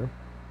minute here.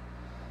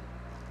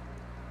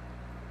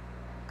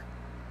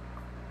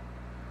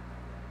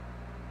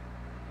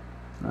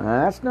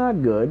 That's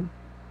not good.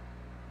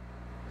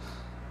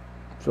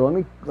 So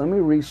let me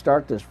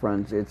restart this,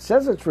 friends. It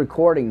says it's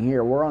recording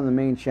here. We're on the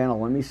main channel.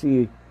 Let me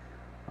see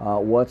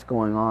what's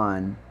going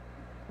on.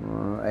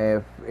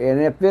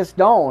 If this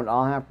don't,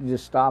 I'll have to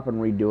just stop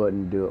and redo it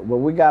and do it. Well,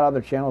 we got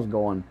other channels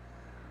going,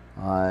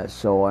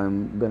 so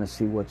I'm gonna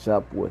see what's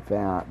up with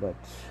that. But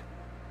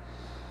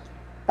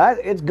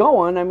it's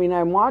going. I mean,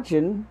 I'm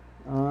watching.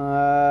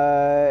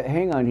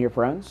 Hang on here,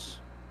 friends.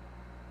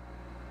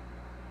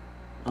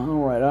 All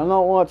right, I don't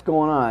know what's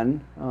going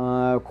on.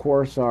 Of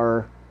course,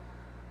 our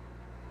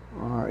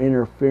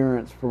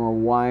interference from our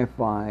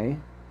Wi-Fi.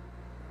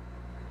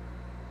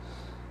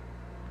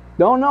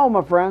 Don't know,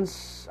 my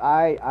friends.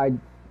 I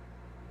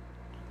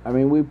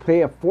mean, we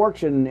pay a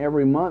fortune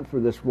every month for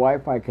this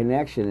Wi-Fi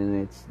connection,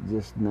 and it's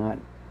just not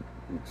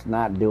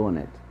doing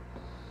it.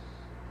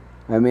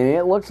 I mean,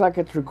 it looks like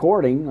it's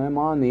recording. I'm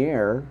on the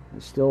air.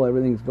 Still,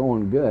 everything's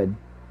going good.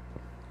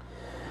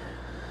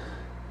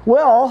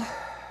 Well,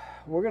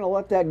 we're gonna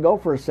let that go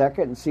for a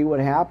second and see what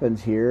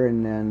happens here,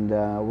 and then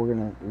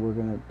we're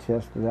gonna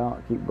test it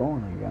out. Keep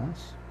going, I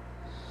guess.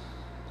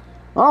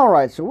 All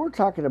right, so we're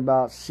talking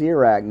about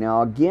Sirach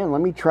now. Again, let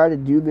me try to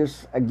do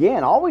this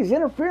again. Always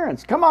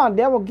interference. Come on,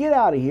 devil, get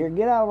out of here.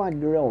 Get out of my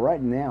grill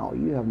right now.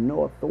 You have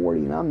no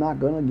authority, and I'm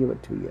not going to give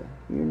it to you.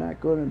 You're not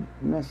going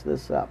to mess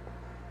this up.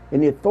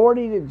 In the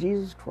authority of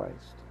Jesus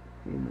Christ.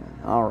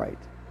 Amen. All right.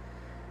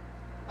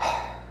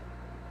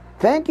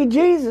 Thank you,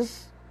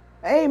 Jesus.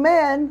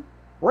 Amen.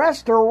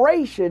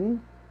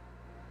 Restoration.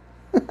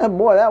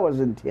 Boy, that was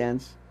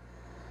intense.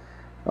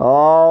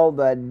 Oh,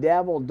 the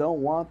devil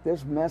don't want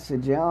this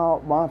message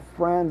out, my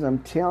friends. I'm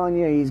telling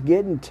you, he's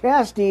getting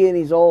testy in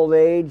his old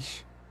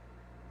age.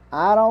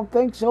 I don't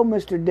think so,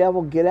 Mr.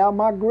 Devil. Get out of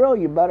my grill.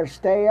 You better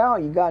stay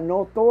out. You got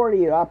no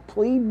authority. I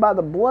plead by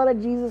the blood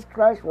of Jesus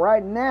Christ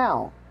right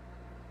now.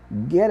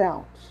 Get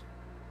out.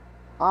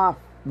 Off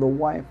the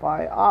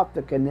Wi-Fi, off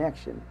the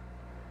connection.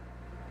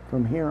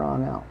 From here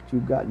on out,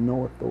 you've got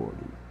no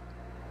authority.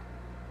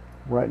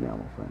 Right now,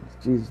 my friends.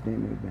 In Jesus'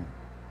 name, amen.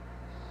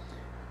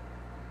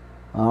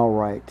 All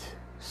right.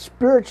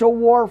 Spiritual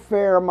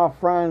warfare, my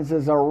friends,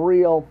 is a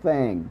real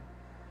thing.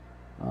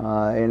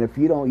 And if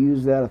you don't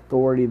use that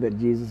authority that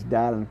Jesus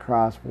died on the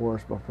cross for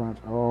us, my friends,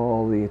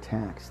 oh, the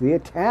attacks. The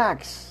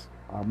attacks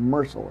are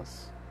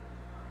merciless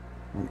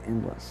and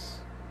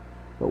endless.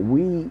 But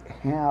we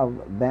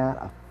have that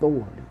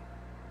authority.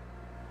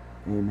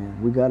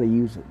 Amen. We got to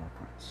use it, my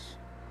friends.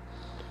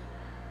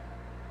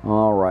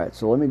 All right,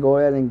 so let me go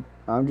ahead and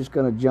I'm just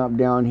going to jump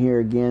down here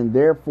again.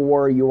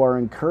 Therefore, you are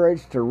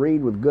encouraged to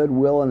read with good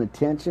will and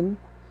attention,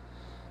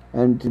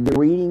 and to do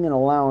reading and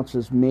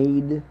allowances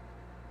made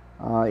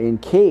in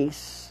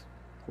cases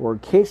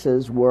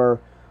where,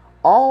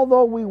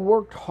 although we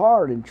worked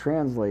hard in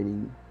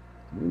translating,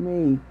 we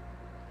may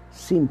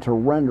seem to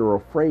render a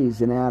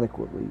phrase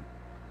inadequately.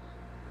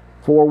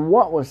 For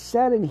what was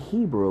said in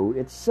Hebrew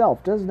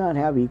itself does not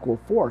have equal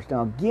force.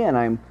 Now again,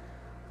 I'm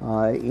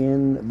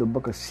in the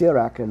book of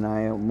Sirach, and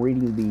I am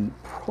reading the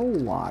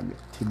prologue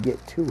to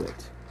get to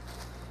it.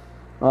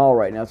 All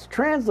right, now it's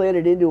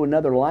translated into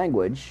another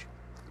language.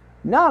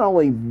 Not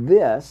only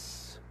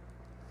this,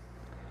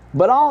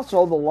 but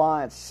also the law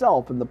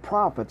itself and the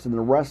prophets and the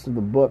rest of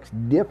the books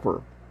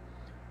differ,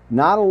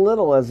 not a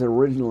little as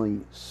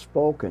originally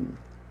spoken.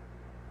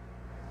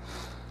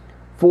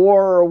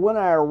 For when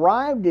I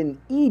arrived in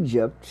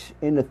Egypt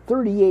in the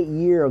 38th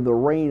year of the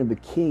reign of the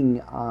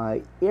king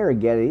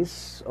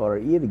Ergates,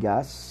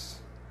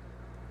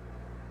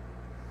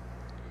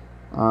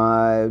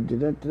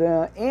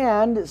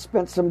 and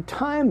spent some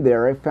time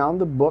there, I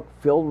found the book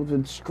filled with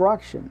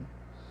instruction.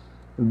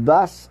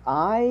 Thus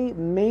I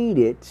made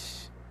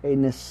it a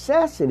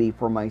necessity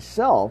for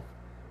myself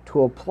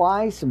to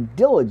apply some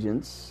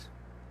diligence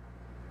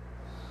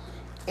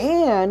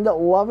and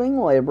loving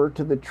labor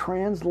to the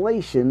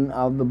translation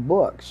of the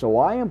book. So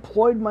I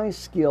employed my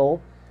skill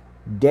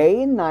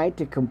day and night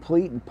to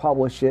complete and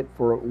publish it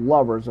for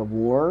lovers of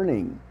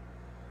learning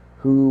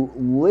who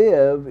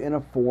live in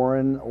a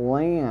foreign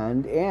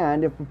land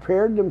and have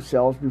prepared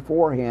themselves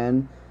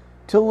beforehand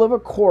to live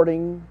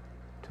according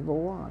to the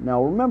law.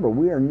 Now remember,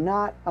 we are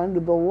not under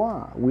the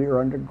law. We are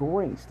under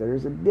grace. There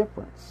is a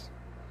difference.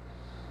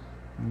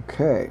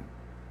 Okay.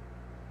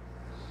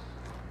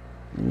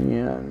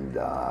 And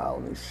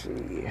let me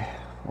see.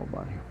 Hold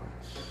on here,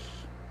 folks.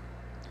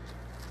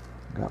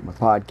 Got my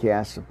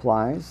podcast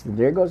supplies.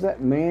 There goes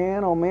that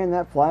man. Oh man,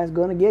 that fly's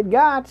going to get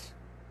got.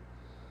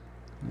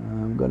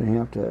 I'm going to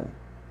have to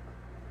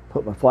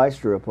put my fly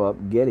strip up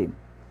and get him.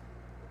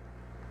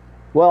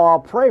 Well, I'll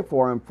pray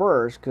for him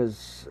first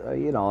because,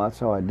 that's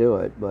how I do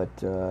it. But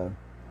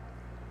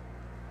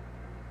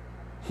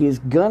he's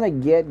going to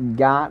get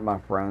got, my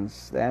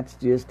friends. That's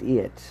just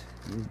it.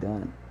 He's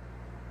done.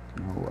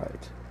 All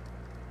right.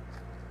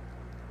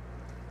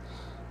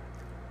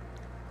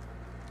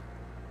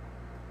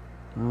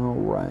 All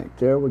right,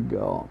 there we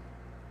go.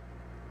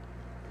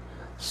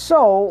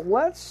 So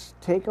let's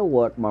take a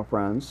look, my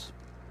friends.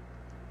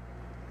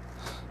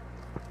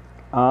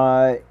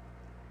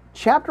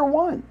 Chapter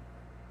 1.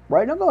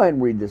 Right now, go ahead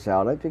and read this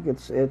out. I think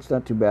it's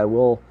not too bad.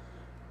 We'll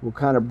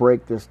kind of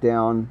break this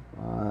down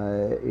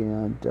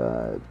and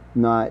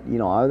not,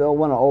 I don't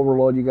want to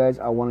overload you guys.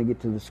 I want to get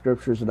to the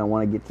scriptures and I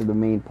want to get to the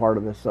main part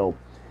of this. So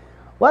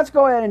let's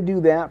go ahead and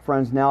do that,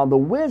 friends. Now, the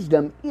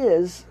wisdom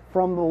is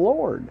from the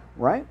Lord,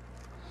 right?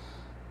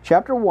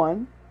 Chapter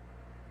 1,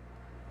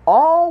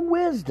 all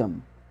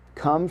wisdom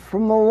comes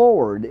from the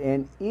Lord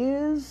and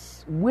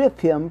is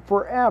with him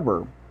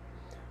forever.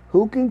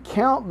 Who can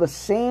count the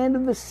sand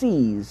of the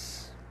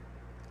seas?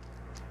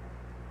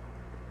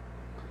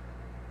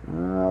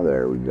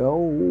 There we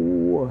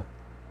go.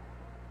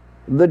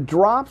 The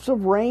drops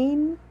of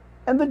rain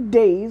and the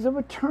days of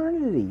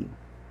eternity.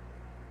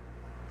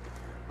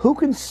 Who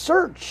can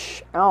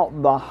search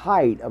out the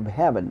height of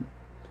heaven?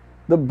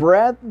 The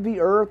breadth of the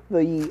earth,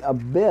 the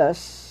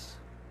abyss,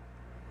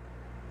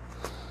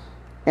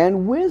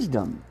 and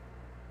wisdom.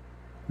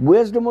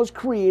 Wisdom was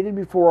created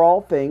before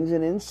all things,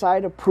 and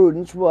insight of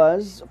prudence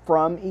was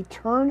from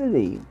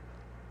eternity.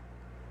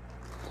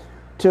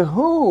 To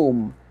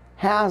whom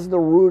has the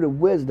root of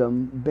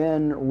wisdom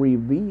been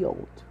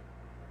revealed?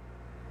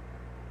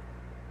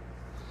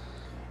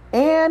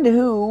 And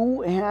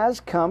who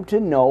has come to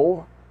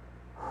know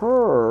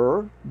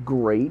her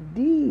great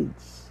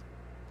deeds?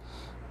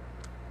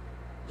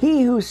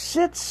 He who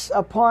sits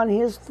upon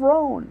his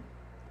throne.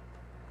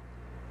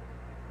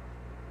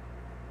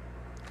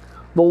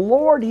 The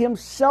Lord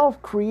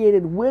himself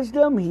created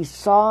wisdom. He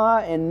saw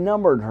and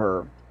numbered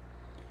her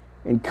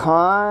and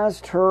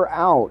caused her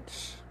out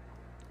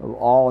of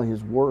all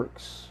his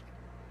works.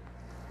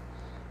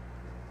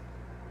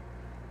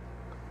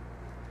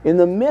 In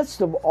the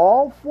midst of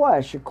all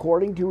flesh,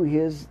 according to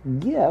his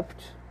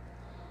gift,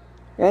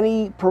 and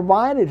he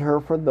provided her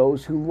for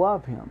those who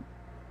love him.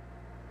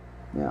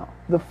 Now,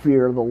 the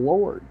fear of the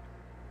Lord.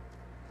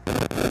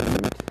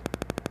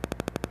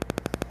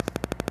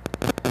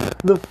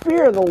 The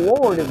fear of the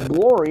Lord is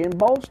glory and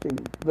boasting,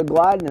 the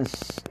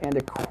gladness and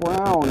a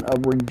crown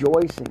of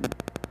rejoicing.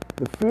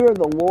 The fear of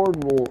the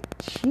Lord will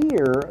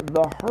cheer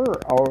the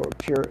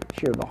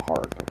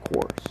heart, of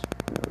course.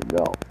 There we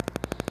go.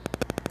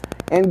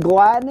 And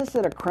gladness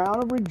and a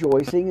crown of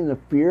rejoicing, and the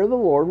fear of the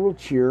Lord will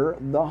cheer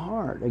the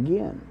heart.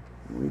 Again,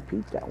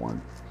 repeat that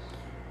one.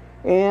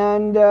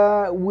 And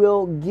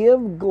will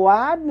give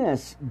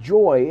gladness,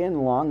 joy,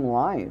 and long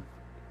life.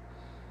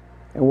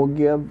 And will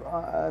give,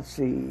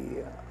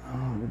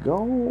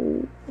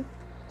 go.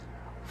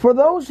 For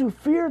those who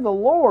fear the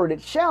Lord,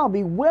 it shall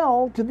be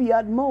well to the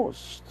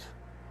utmost.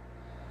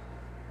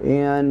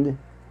 And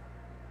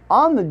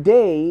on the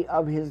day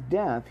of his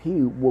death,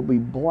 he will be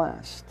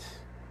blessed.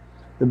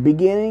 The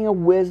beginning of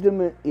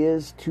wisdom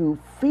is to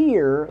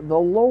fear the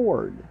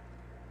Lord.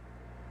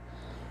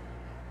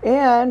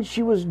 And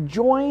she was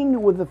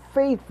joined with the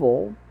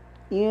faithful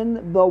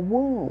in the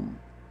womb.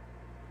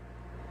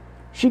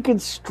 She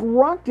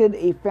constructed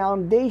a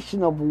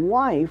foundation of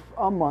life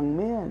among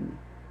men.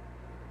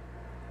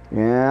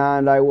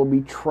 And I will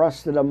be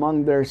trusted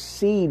among their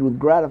seed with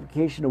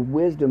gratification of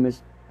wisdom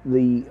is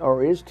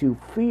to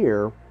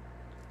fear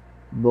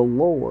the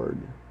Lord.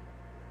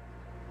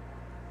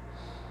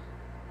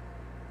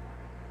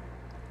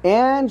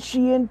 And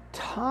she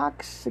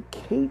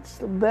intoxicates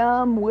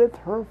them with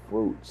her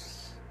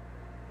fruits.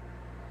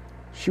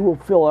 She will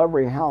fill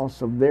every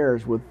house of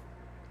theirs with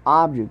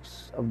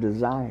objects of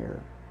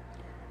desire,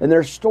 and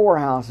their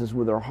storehouses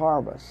with her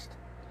harvest.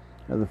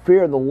 Now, the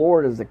fear of the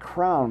Lord is the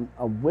crown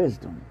of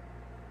wisdom,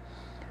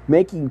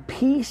 making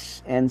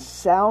peace and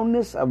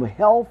soundness of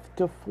health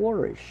to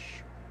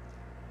flourish.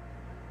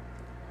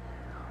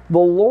 The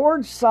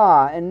Lord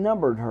saw and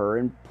numbered her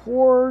and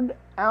poured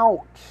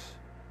out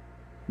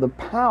the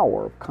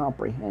power of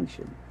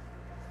comprehension.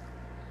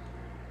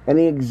 And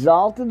he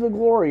exalted the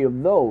glory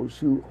of those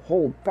who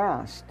hold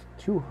fast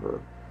to her.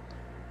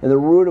 And the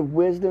root of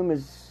wisdom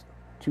is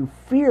to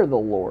fear the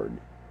Lord,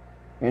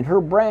 and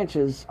her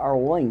branches are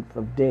length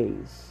of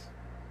days.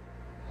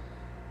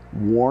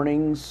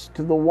 Warnings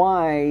to the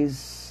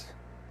wise.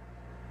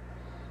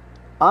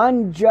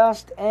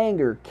 Unjust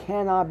anger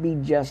cannot be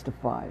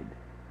justified,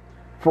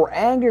 for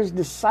anger's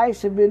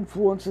decisive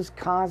influences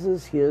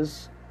causes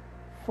his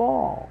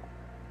fall.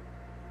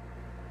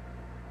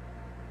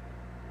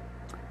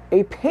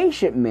 A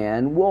patient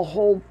man will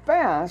hold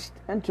fast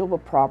until the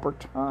proper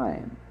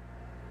time.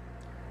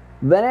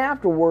 Then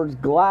afterwards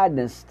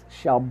gladness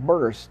shall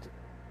burst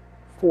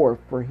forth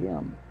for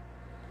him.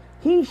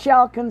 He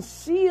shall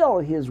conceal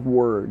his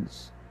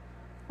words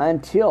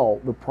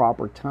until the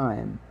proper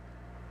time.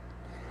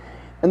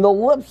 And the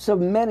lips of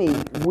many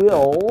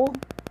will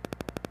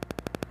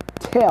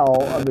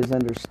tell of his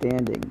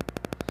understanding.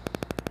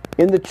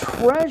 In the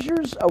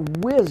treasures of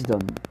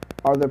wisdom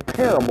are the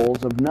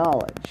parables of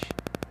knowledge.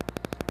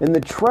 In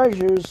the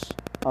treasures,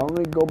 let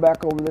me go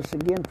back over this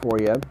again for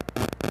you,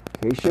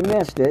 in case you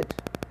missed it.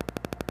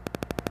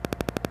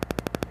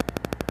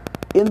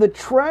 In the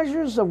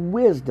treasures of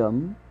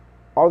wisdom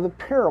are the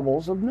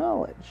parables of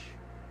knowledge.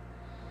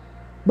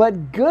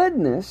 But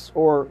goodness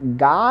or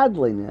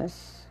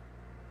godliness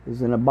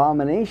is an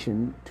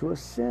abomination to a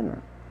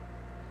sinner.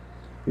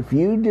 If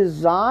you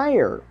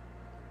desire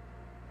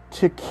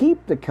to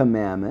keep the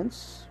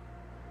commandments,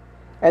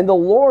 and the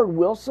Lord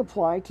will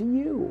supply to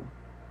you.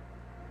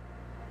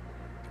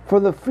 For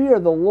the fear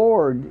of the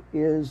Lord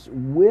is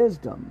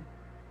wisdom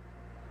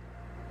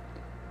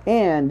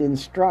and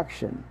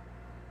instruction.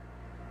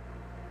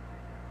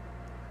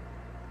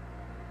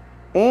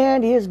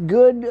 And his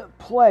good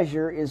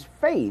pleasure is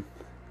faith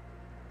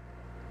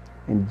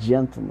and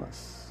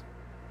gentleness.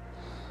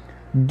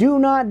 Do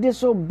not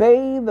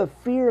disobey the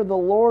fear of the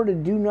Lord,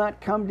 and do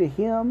not come to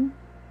him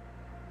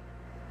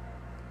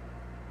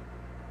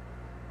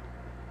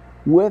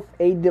with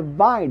a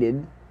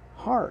divided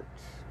heart.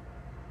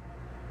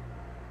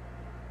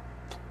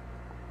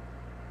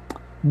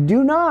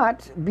 Do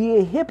not be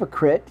a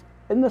hypocrite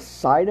in the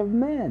sight of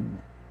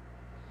men,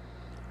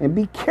 and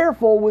be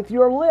careful with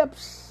your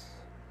lips.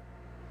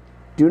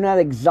 Do not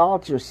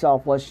exalt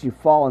yourself lest you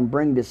fall and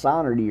bring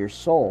dishonor to your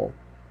soul.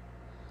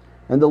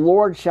 And the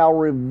Lord shall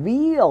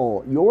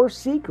reveal your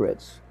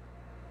secrets.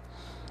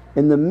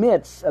 In the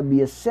midst of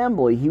the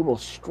assembly, he will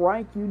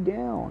strike you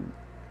down,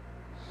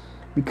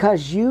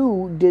 because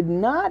you did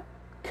not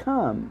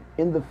come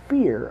in the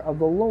fear of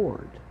the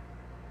Lord.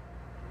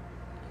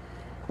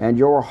 And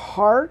your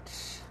heart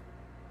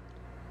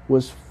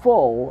was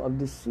full of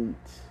deceit.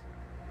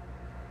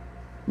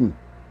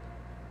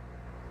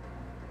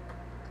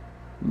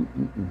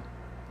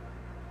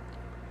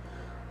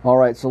 All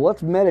right, so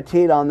let's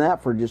meditate on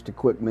that for just a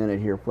quick minute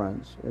here,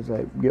 friends, as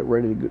I get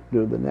ready to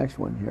do the next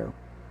one here.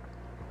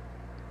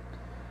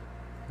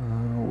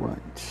 All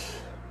right.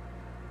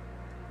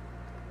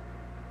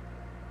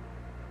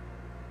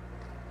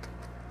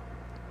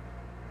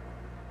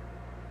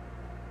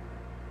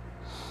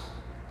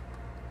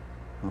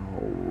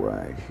 All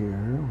right,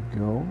 here we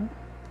go.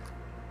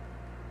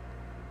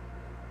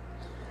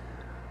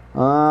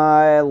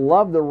 I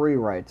love the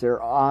rewrites.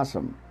 They're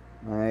awesome.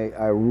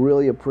 I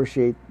really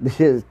appreciate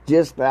this,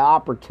 just the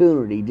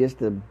opportunity just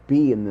to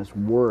be in this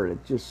word.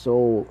 It's just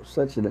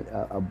such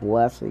a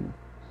blessing.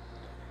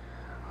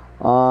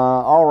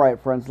 All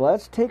right, friends,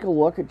 let's take a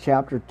look at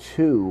chapter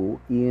 2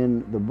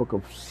 in the book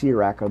of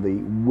Sirach, or the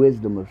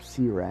Wisdom of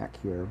Sirach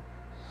here.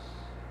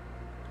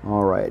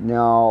 All right,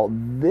 now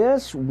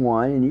this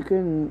one, and you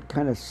can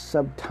kind of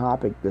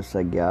subtopic this,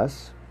 I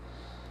guess.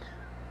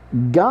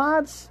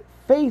 God's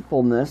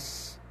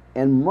faithfulness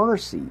and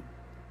mercy,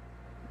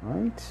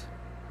 right?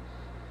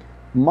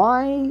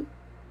 My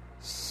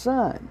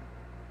son,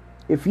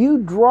 if you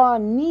draw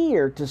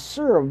near to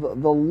serve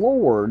the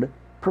Lord,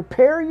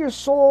 Prepare your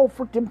soul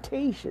for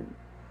temptation.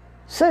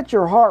 Set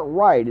your heart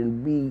right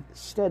and be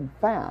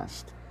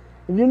steadfast.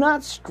 And do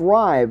not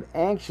strive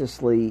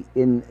anxiously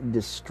in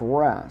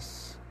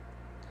distress.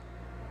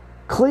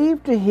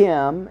 Cleave to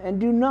him and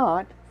do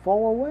not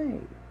fall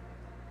away,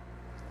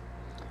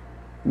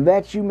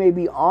 that you may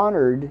be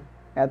honored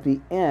at the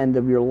end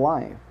of your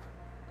life.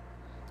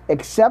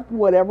 Accept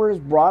whatever is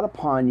brought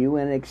upon you,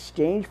 and in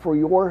exchange for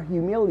your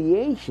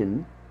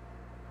humiliation,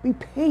 be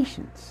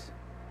patient.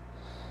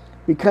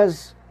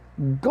 Because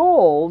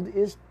gold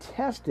is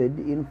tested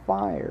in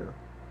fire,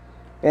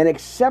 and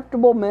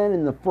acceptable men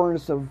in the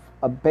furnace of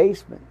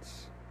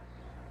abasements.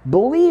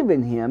 Believe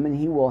in him, and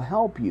he will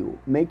help you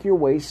make your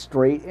way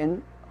straight,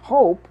 and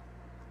hope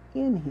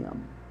in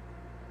him.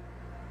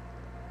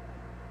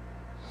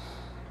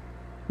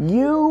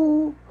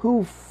 You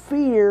who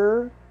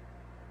fear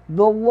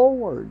the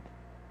Lord,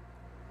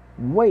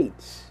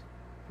 wait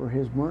for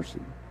his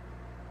mercy.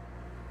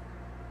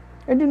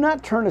 And do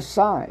not turn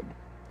aside,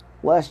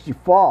 lest you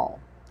fall.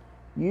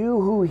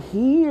 You who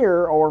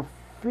hear or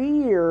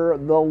fear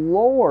the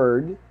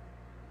Lord,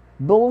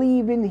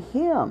 believe in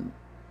him,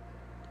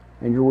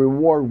 and your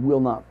reward will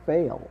not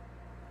fail.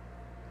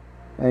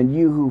 And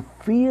you who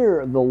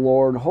fear the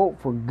Lord,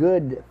 hope for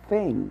good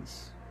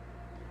things,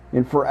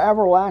 and for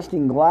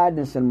everlasting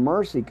gladness and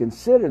mercy.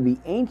 Consider the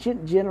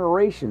ancient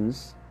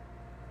generations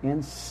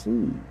and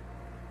see.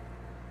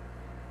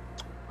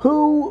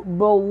 Who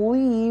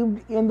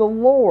believed in the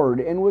Lord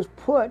and was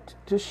put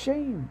to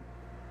shame?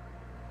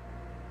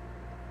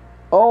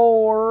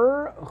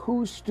 Or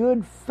who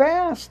stood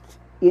fast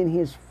in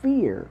his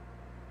fear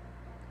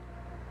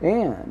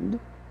and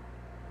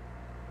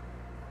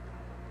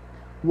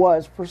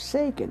was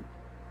forsaken?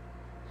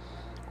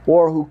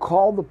 Or who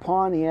called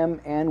upon him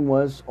and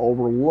was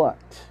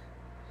overlooked?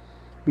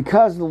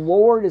 Because the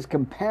Lord is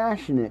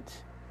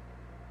compassionate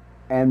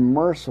and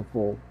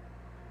merciful.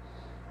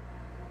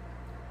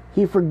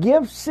 He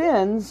forgives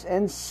sins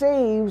and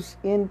saves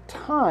in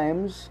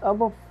times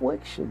of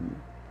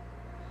affliction.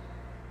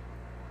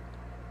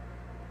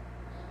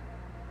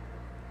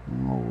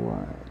 All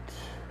right.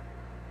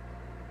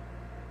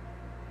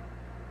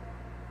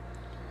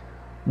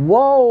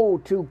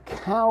 Woe to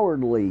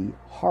cowardly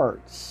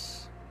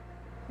hearts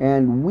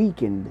and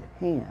weakened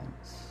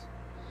hands,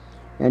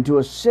 and to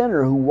a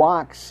sinner who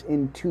walks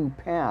in two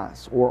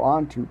paths or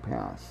on two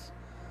paths.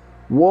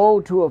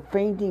 Woe to a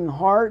fainting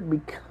heart,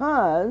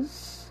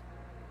 because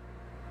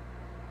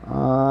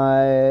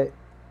and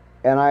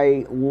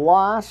I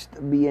lost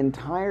the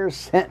entire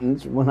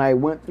sentence when I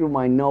went through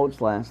my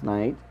notes last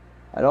night.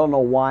 I don't know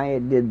why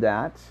it did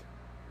that,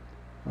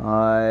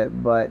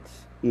 but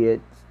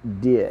it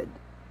did.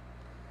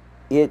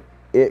 It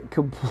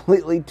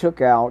completely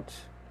took out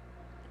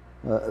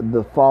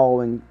the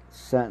following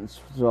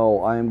sentence,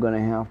 so I am going to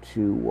have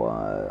to.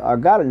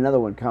 I've got another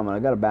one coming.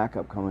 I've got a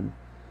backup coming.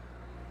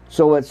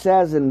 So it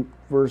says in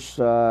verse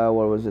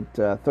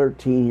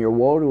 13 here,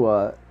 woe to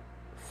a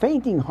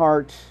fainting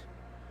heart,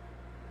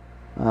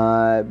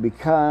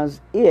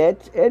 because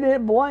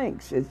it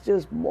blanks. It's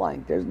just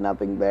blank. There's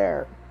nothing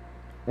there.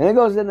 And it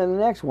goes into the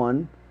next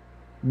one.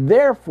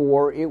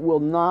 Therefore, it will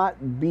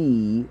not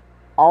be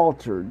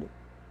altered.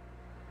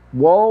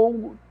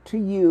 Woe to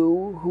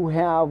you who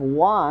have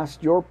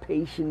lost your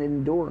patient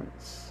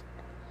endurance.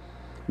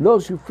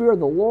 Those who fear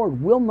the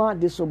Lord will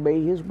not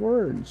disobey his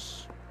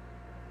words,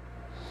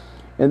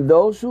 and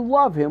those who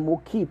love him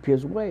will keep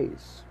his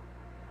ways.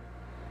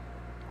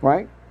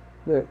 Right?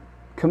 The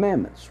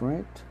commandments,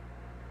 right?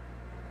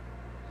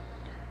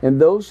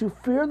 And those who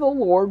fear the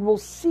Lord will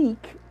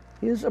seek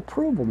his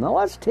approval. Now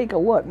let's take a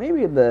look.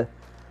 Maybe the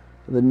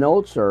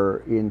notes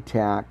are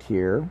intact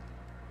here.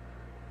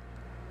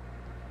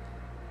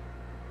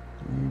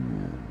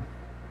 Amen.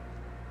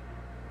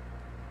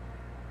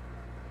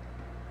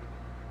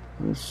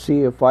 Let's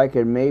see if I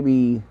can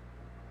maybe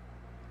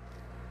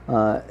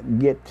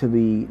get to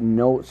the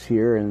notes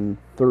here in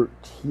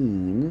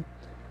 13.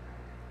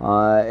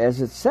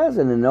 As it says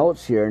in the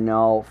notes here,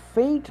 now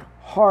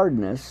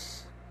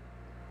faint-heartedness,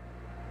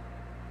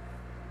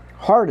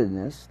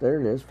 there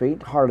it is,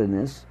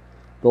 faint-heartedness,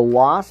 the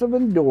loss of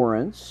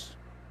endurance,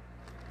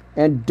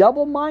 and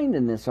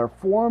double-mindedness are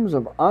forms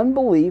of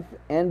unbelief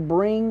and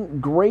bring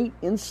great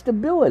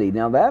instability.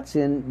 Now that's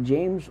in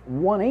James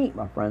 1:8,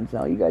 my friends.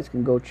 Now you guys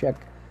can go check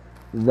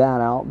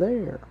that out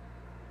there.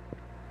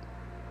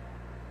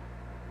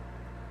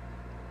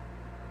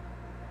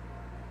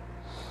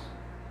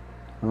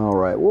 All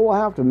right, well, we'll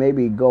have to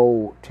maybe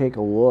go take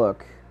a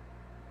look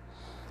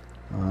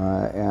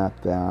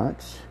at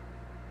that.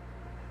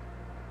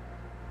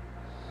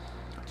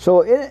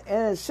 So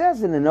it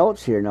says in the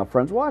notes here, now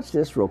friends, watch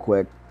this real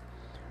quick.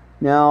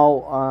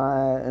 Now,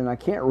 and I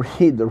can't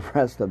read the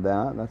rest of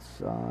that.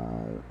 That's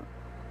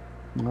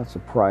not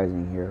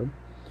surprising here.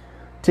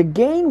 To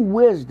gain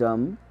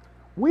wisdom,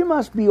 we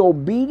must be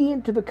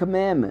obedient to the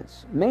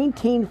commandments,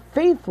 maintain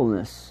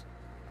faithfulness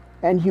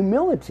and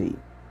humility,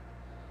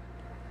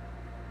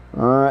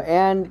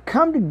 and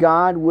come to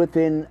God with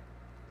an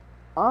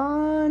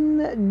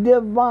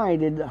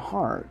undivided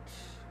heart.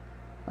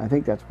 I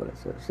think that's what it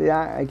says. See,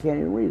 I can't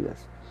even read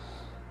this.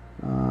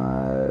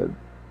 Amen.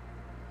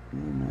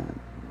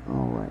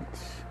 All right.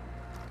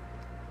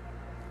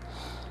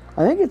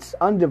 I think it's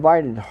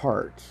undivided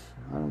heart.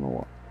 I don't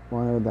know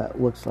why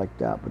that looks like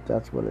that, but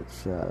that's what it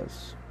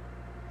says.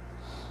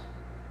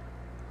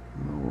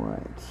 All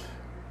right.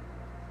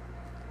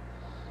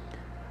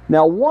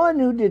 Now, one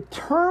who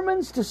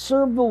determines to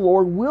serve the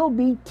Lord will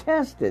be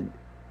tested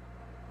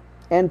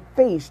and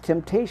face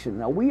temptation.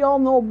 Now, we all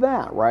know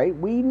that, right?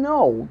 We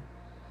know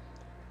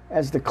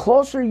as the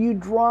closer you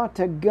draw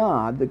to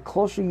God, the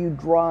closer you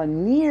draw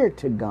near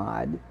to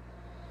God,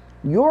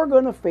 you're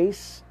going to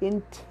face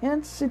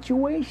intense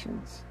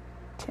situations,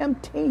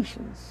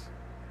 temptations,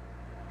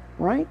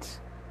 right?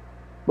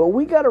 But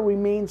we got to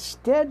remain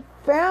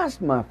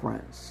steadfast, my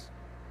friends.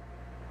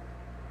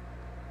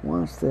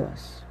 What's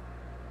this?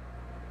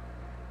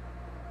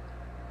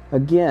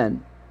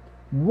 Again,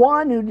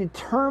 one who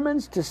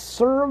determines to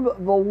serve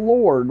the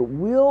Lord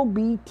will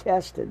be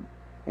tested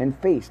and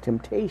face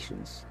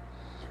temptations.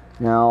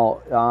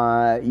 Now,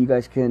 you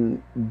guys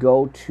can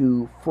go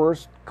to 1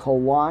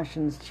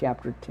 Colossians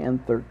chapter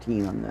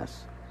 10:13 on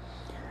this.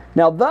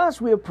 Now, thus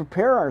we have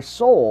prepared our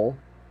soul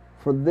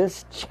for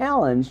this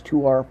challenge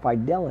to our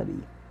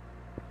fidelity.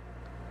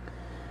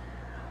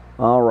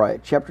 All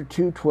right, chapter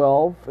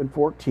 2:12 and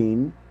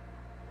 14.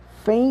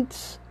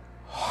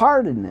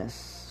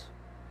 Faint-heartedness,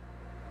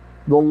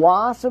 the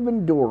loss of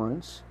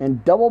endurance,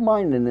 and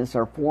double-mindedness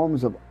are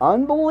forms of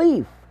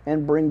unbelief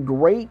and bring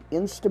great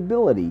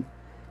instability.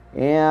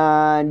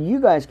 And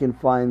you guys can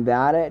find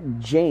that at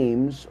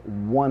James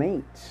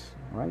 1:8,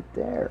 right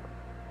there.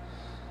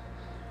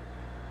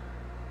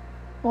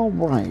 All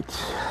right,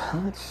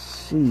 let's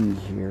see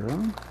here.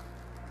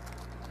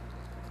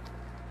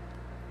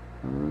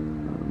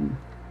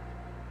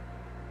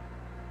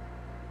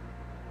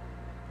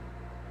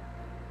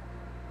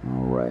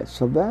 All right,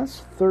 so that's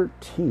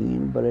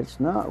 13, but it's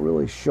not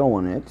really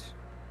showing it.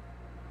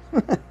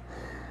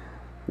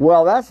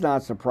 Well, that's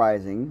not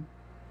surprising,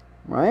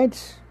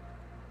 right?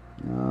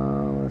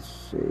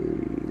 Let's see,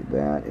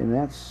 and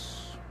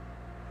that's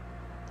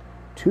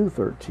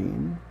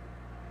 2:13.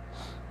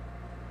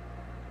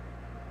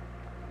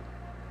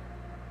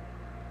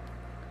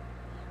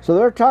 So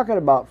they're talking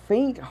about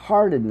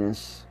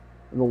faint-heartedness,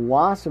 the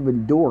loss of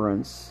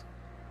endurance,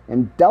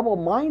 and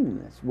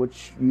double-mindedness,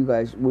 which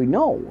we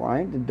know,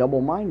 right? The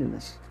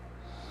double-mindedness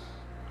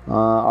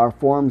are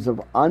forms of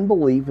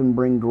unbelief and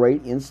bring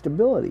great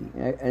instability.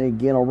 And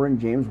again, over in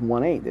James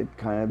 1:8, it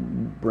kind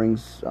of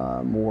brings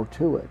more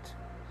to it.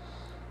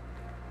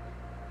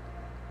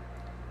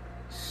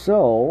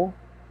 So,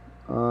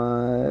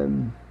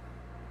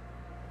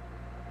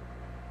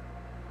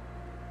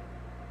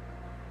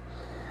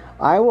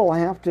 I will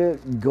have to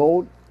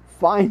go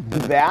find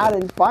that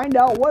and find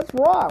out what's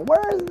wrong.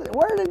 Where did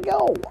it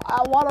go?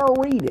 I want to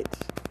read it.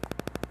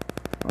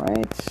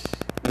 Right?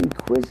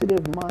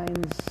 Inquisitive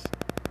minds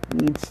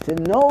needs to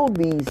know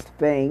these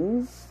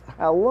things.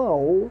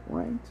 Hello,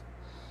 right?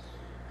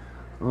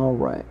 All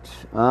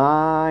right.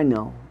 I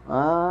know,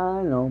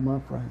 my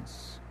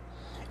friends.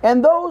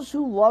 And those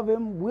who love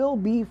him will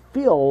be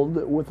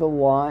filled with the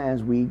law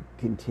as we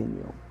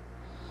continue.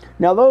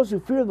 Now those who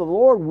fear the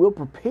Lord will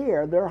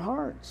prepare their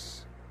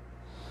hearts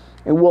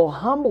and will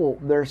humble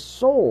their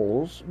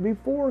souls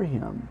before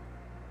him.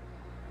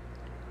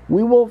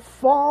 We will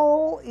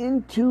fall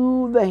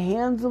into the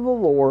hands of the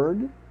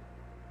Lord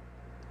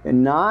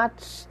and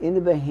not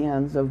into the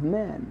hands of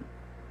men.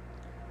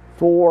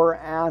 For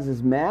as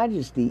his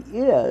majesty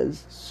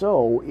is,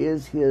 so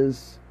is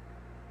his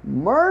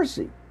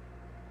mercy.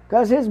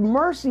 Because his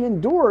mercy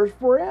endures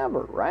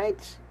forever,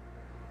 right?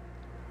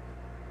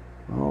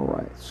 All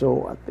right,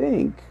 so I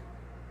think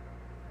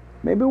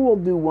maybe we'll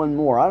do one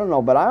more. I don't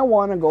know, but I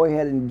want to go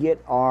ahead and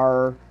get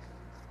our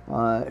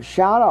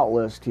shout-out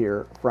list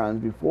here,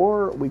 friends,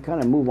 before we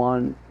kind of move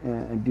on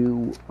and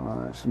do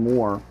some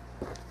more.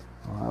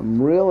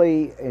 I'm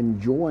really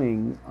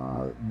enjoying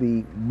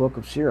the book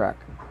of Sirach.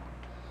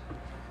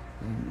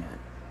 Amen.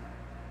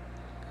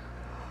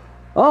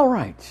 All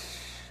right.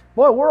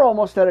 Boy, we're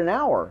almost at an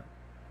hour.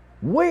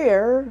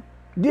 Where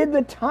did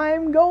the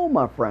time go,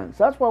 my friends?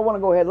 That's why I want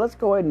to go ahead. Let's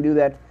go ahead and do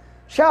that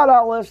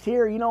shout-out list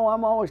here. You know,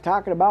 I'm always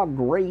talking about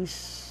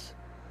grace.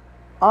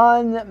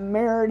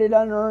 Unmerited,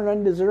 unearned,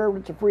 undeserved.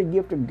 It's a free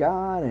gift of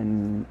God.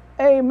 And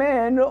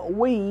amen,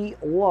 we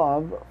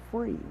love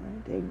free.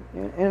 Right?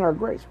 And our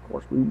grace, of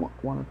course. We want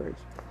our grace.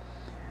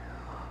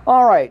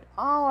 All right.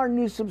 All our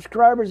new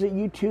subscribers at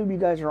YouTube, you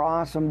guys are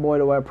awesome. Boy,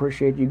 do I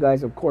appreciate you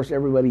guys. Of course,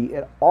 everybody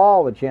at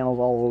all the channels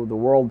all over the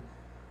world.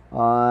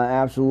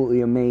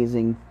 Absolutely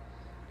amazing.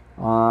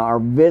 Our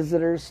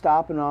visitors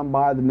stopping on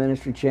by the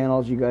ministry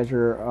channels, you guys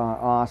are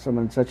awesome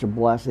and such a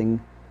blessing.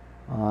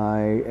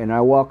 And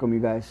I welcome you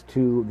guys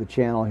to the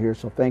channel here,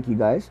 so thank you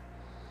guys.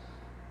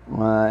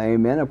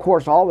 Amen. Of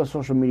course, all the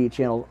social media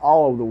channels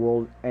all over the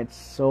world, it's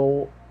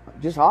so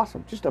just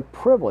awesome. Just a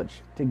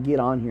privilege to get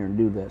on here and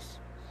do this.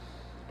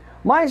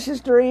 My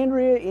sister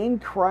Andrea in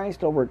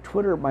Christ over at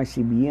Twitter at my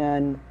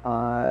CBN.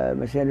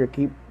 Miss Andrea,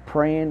 keep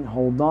praying.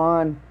 Hold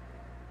on.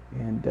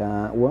 And,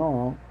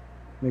 well,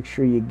 make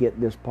sure you get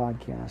this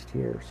podcast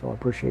here. So I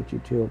appreciate you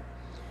too.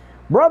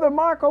 Brother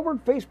Mark over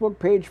at Facebook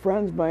page,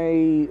 friends.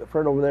 My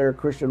friend over there,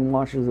 Christian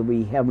Watches of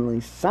the Heavenly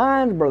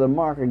Signs. Brother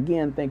Mark,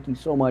 again, thank you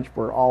so much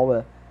for all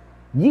the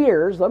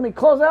years. Let me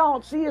close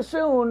out. See you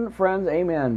soon, friends. Amen.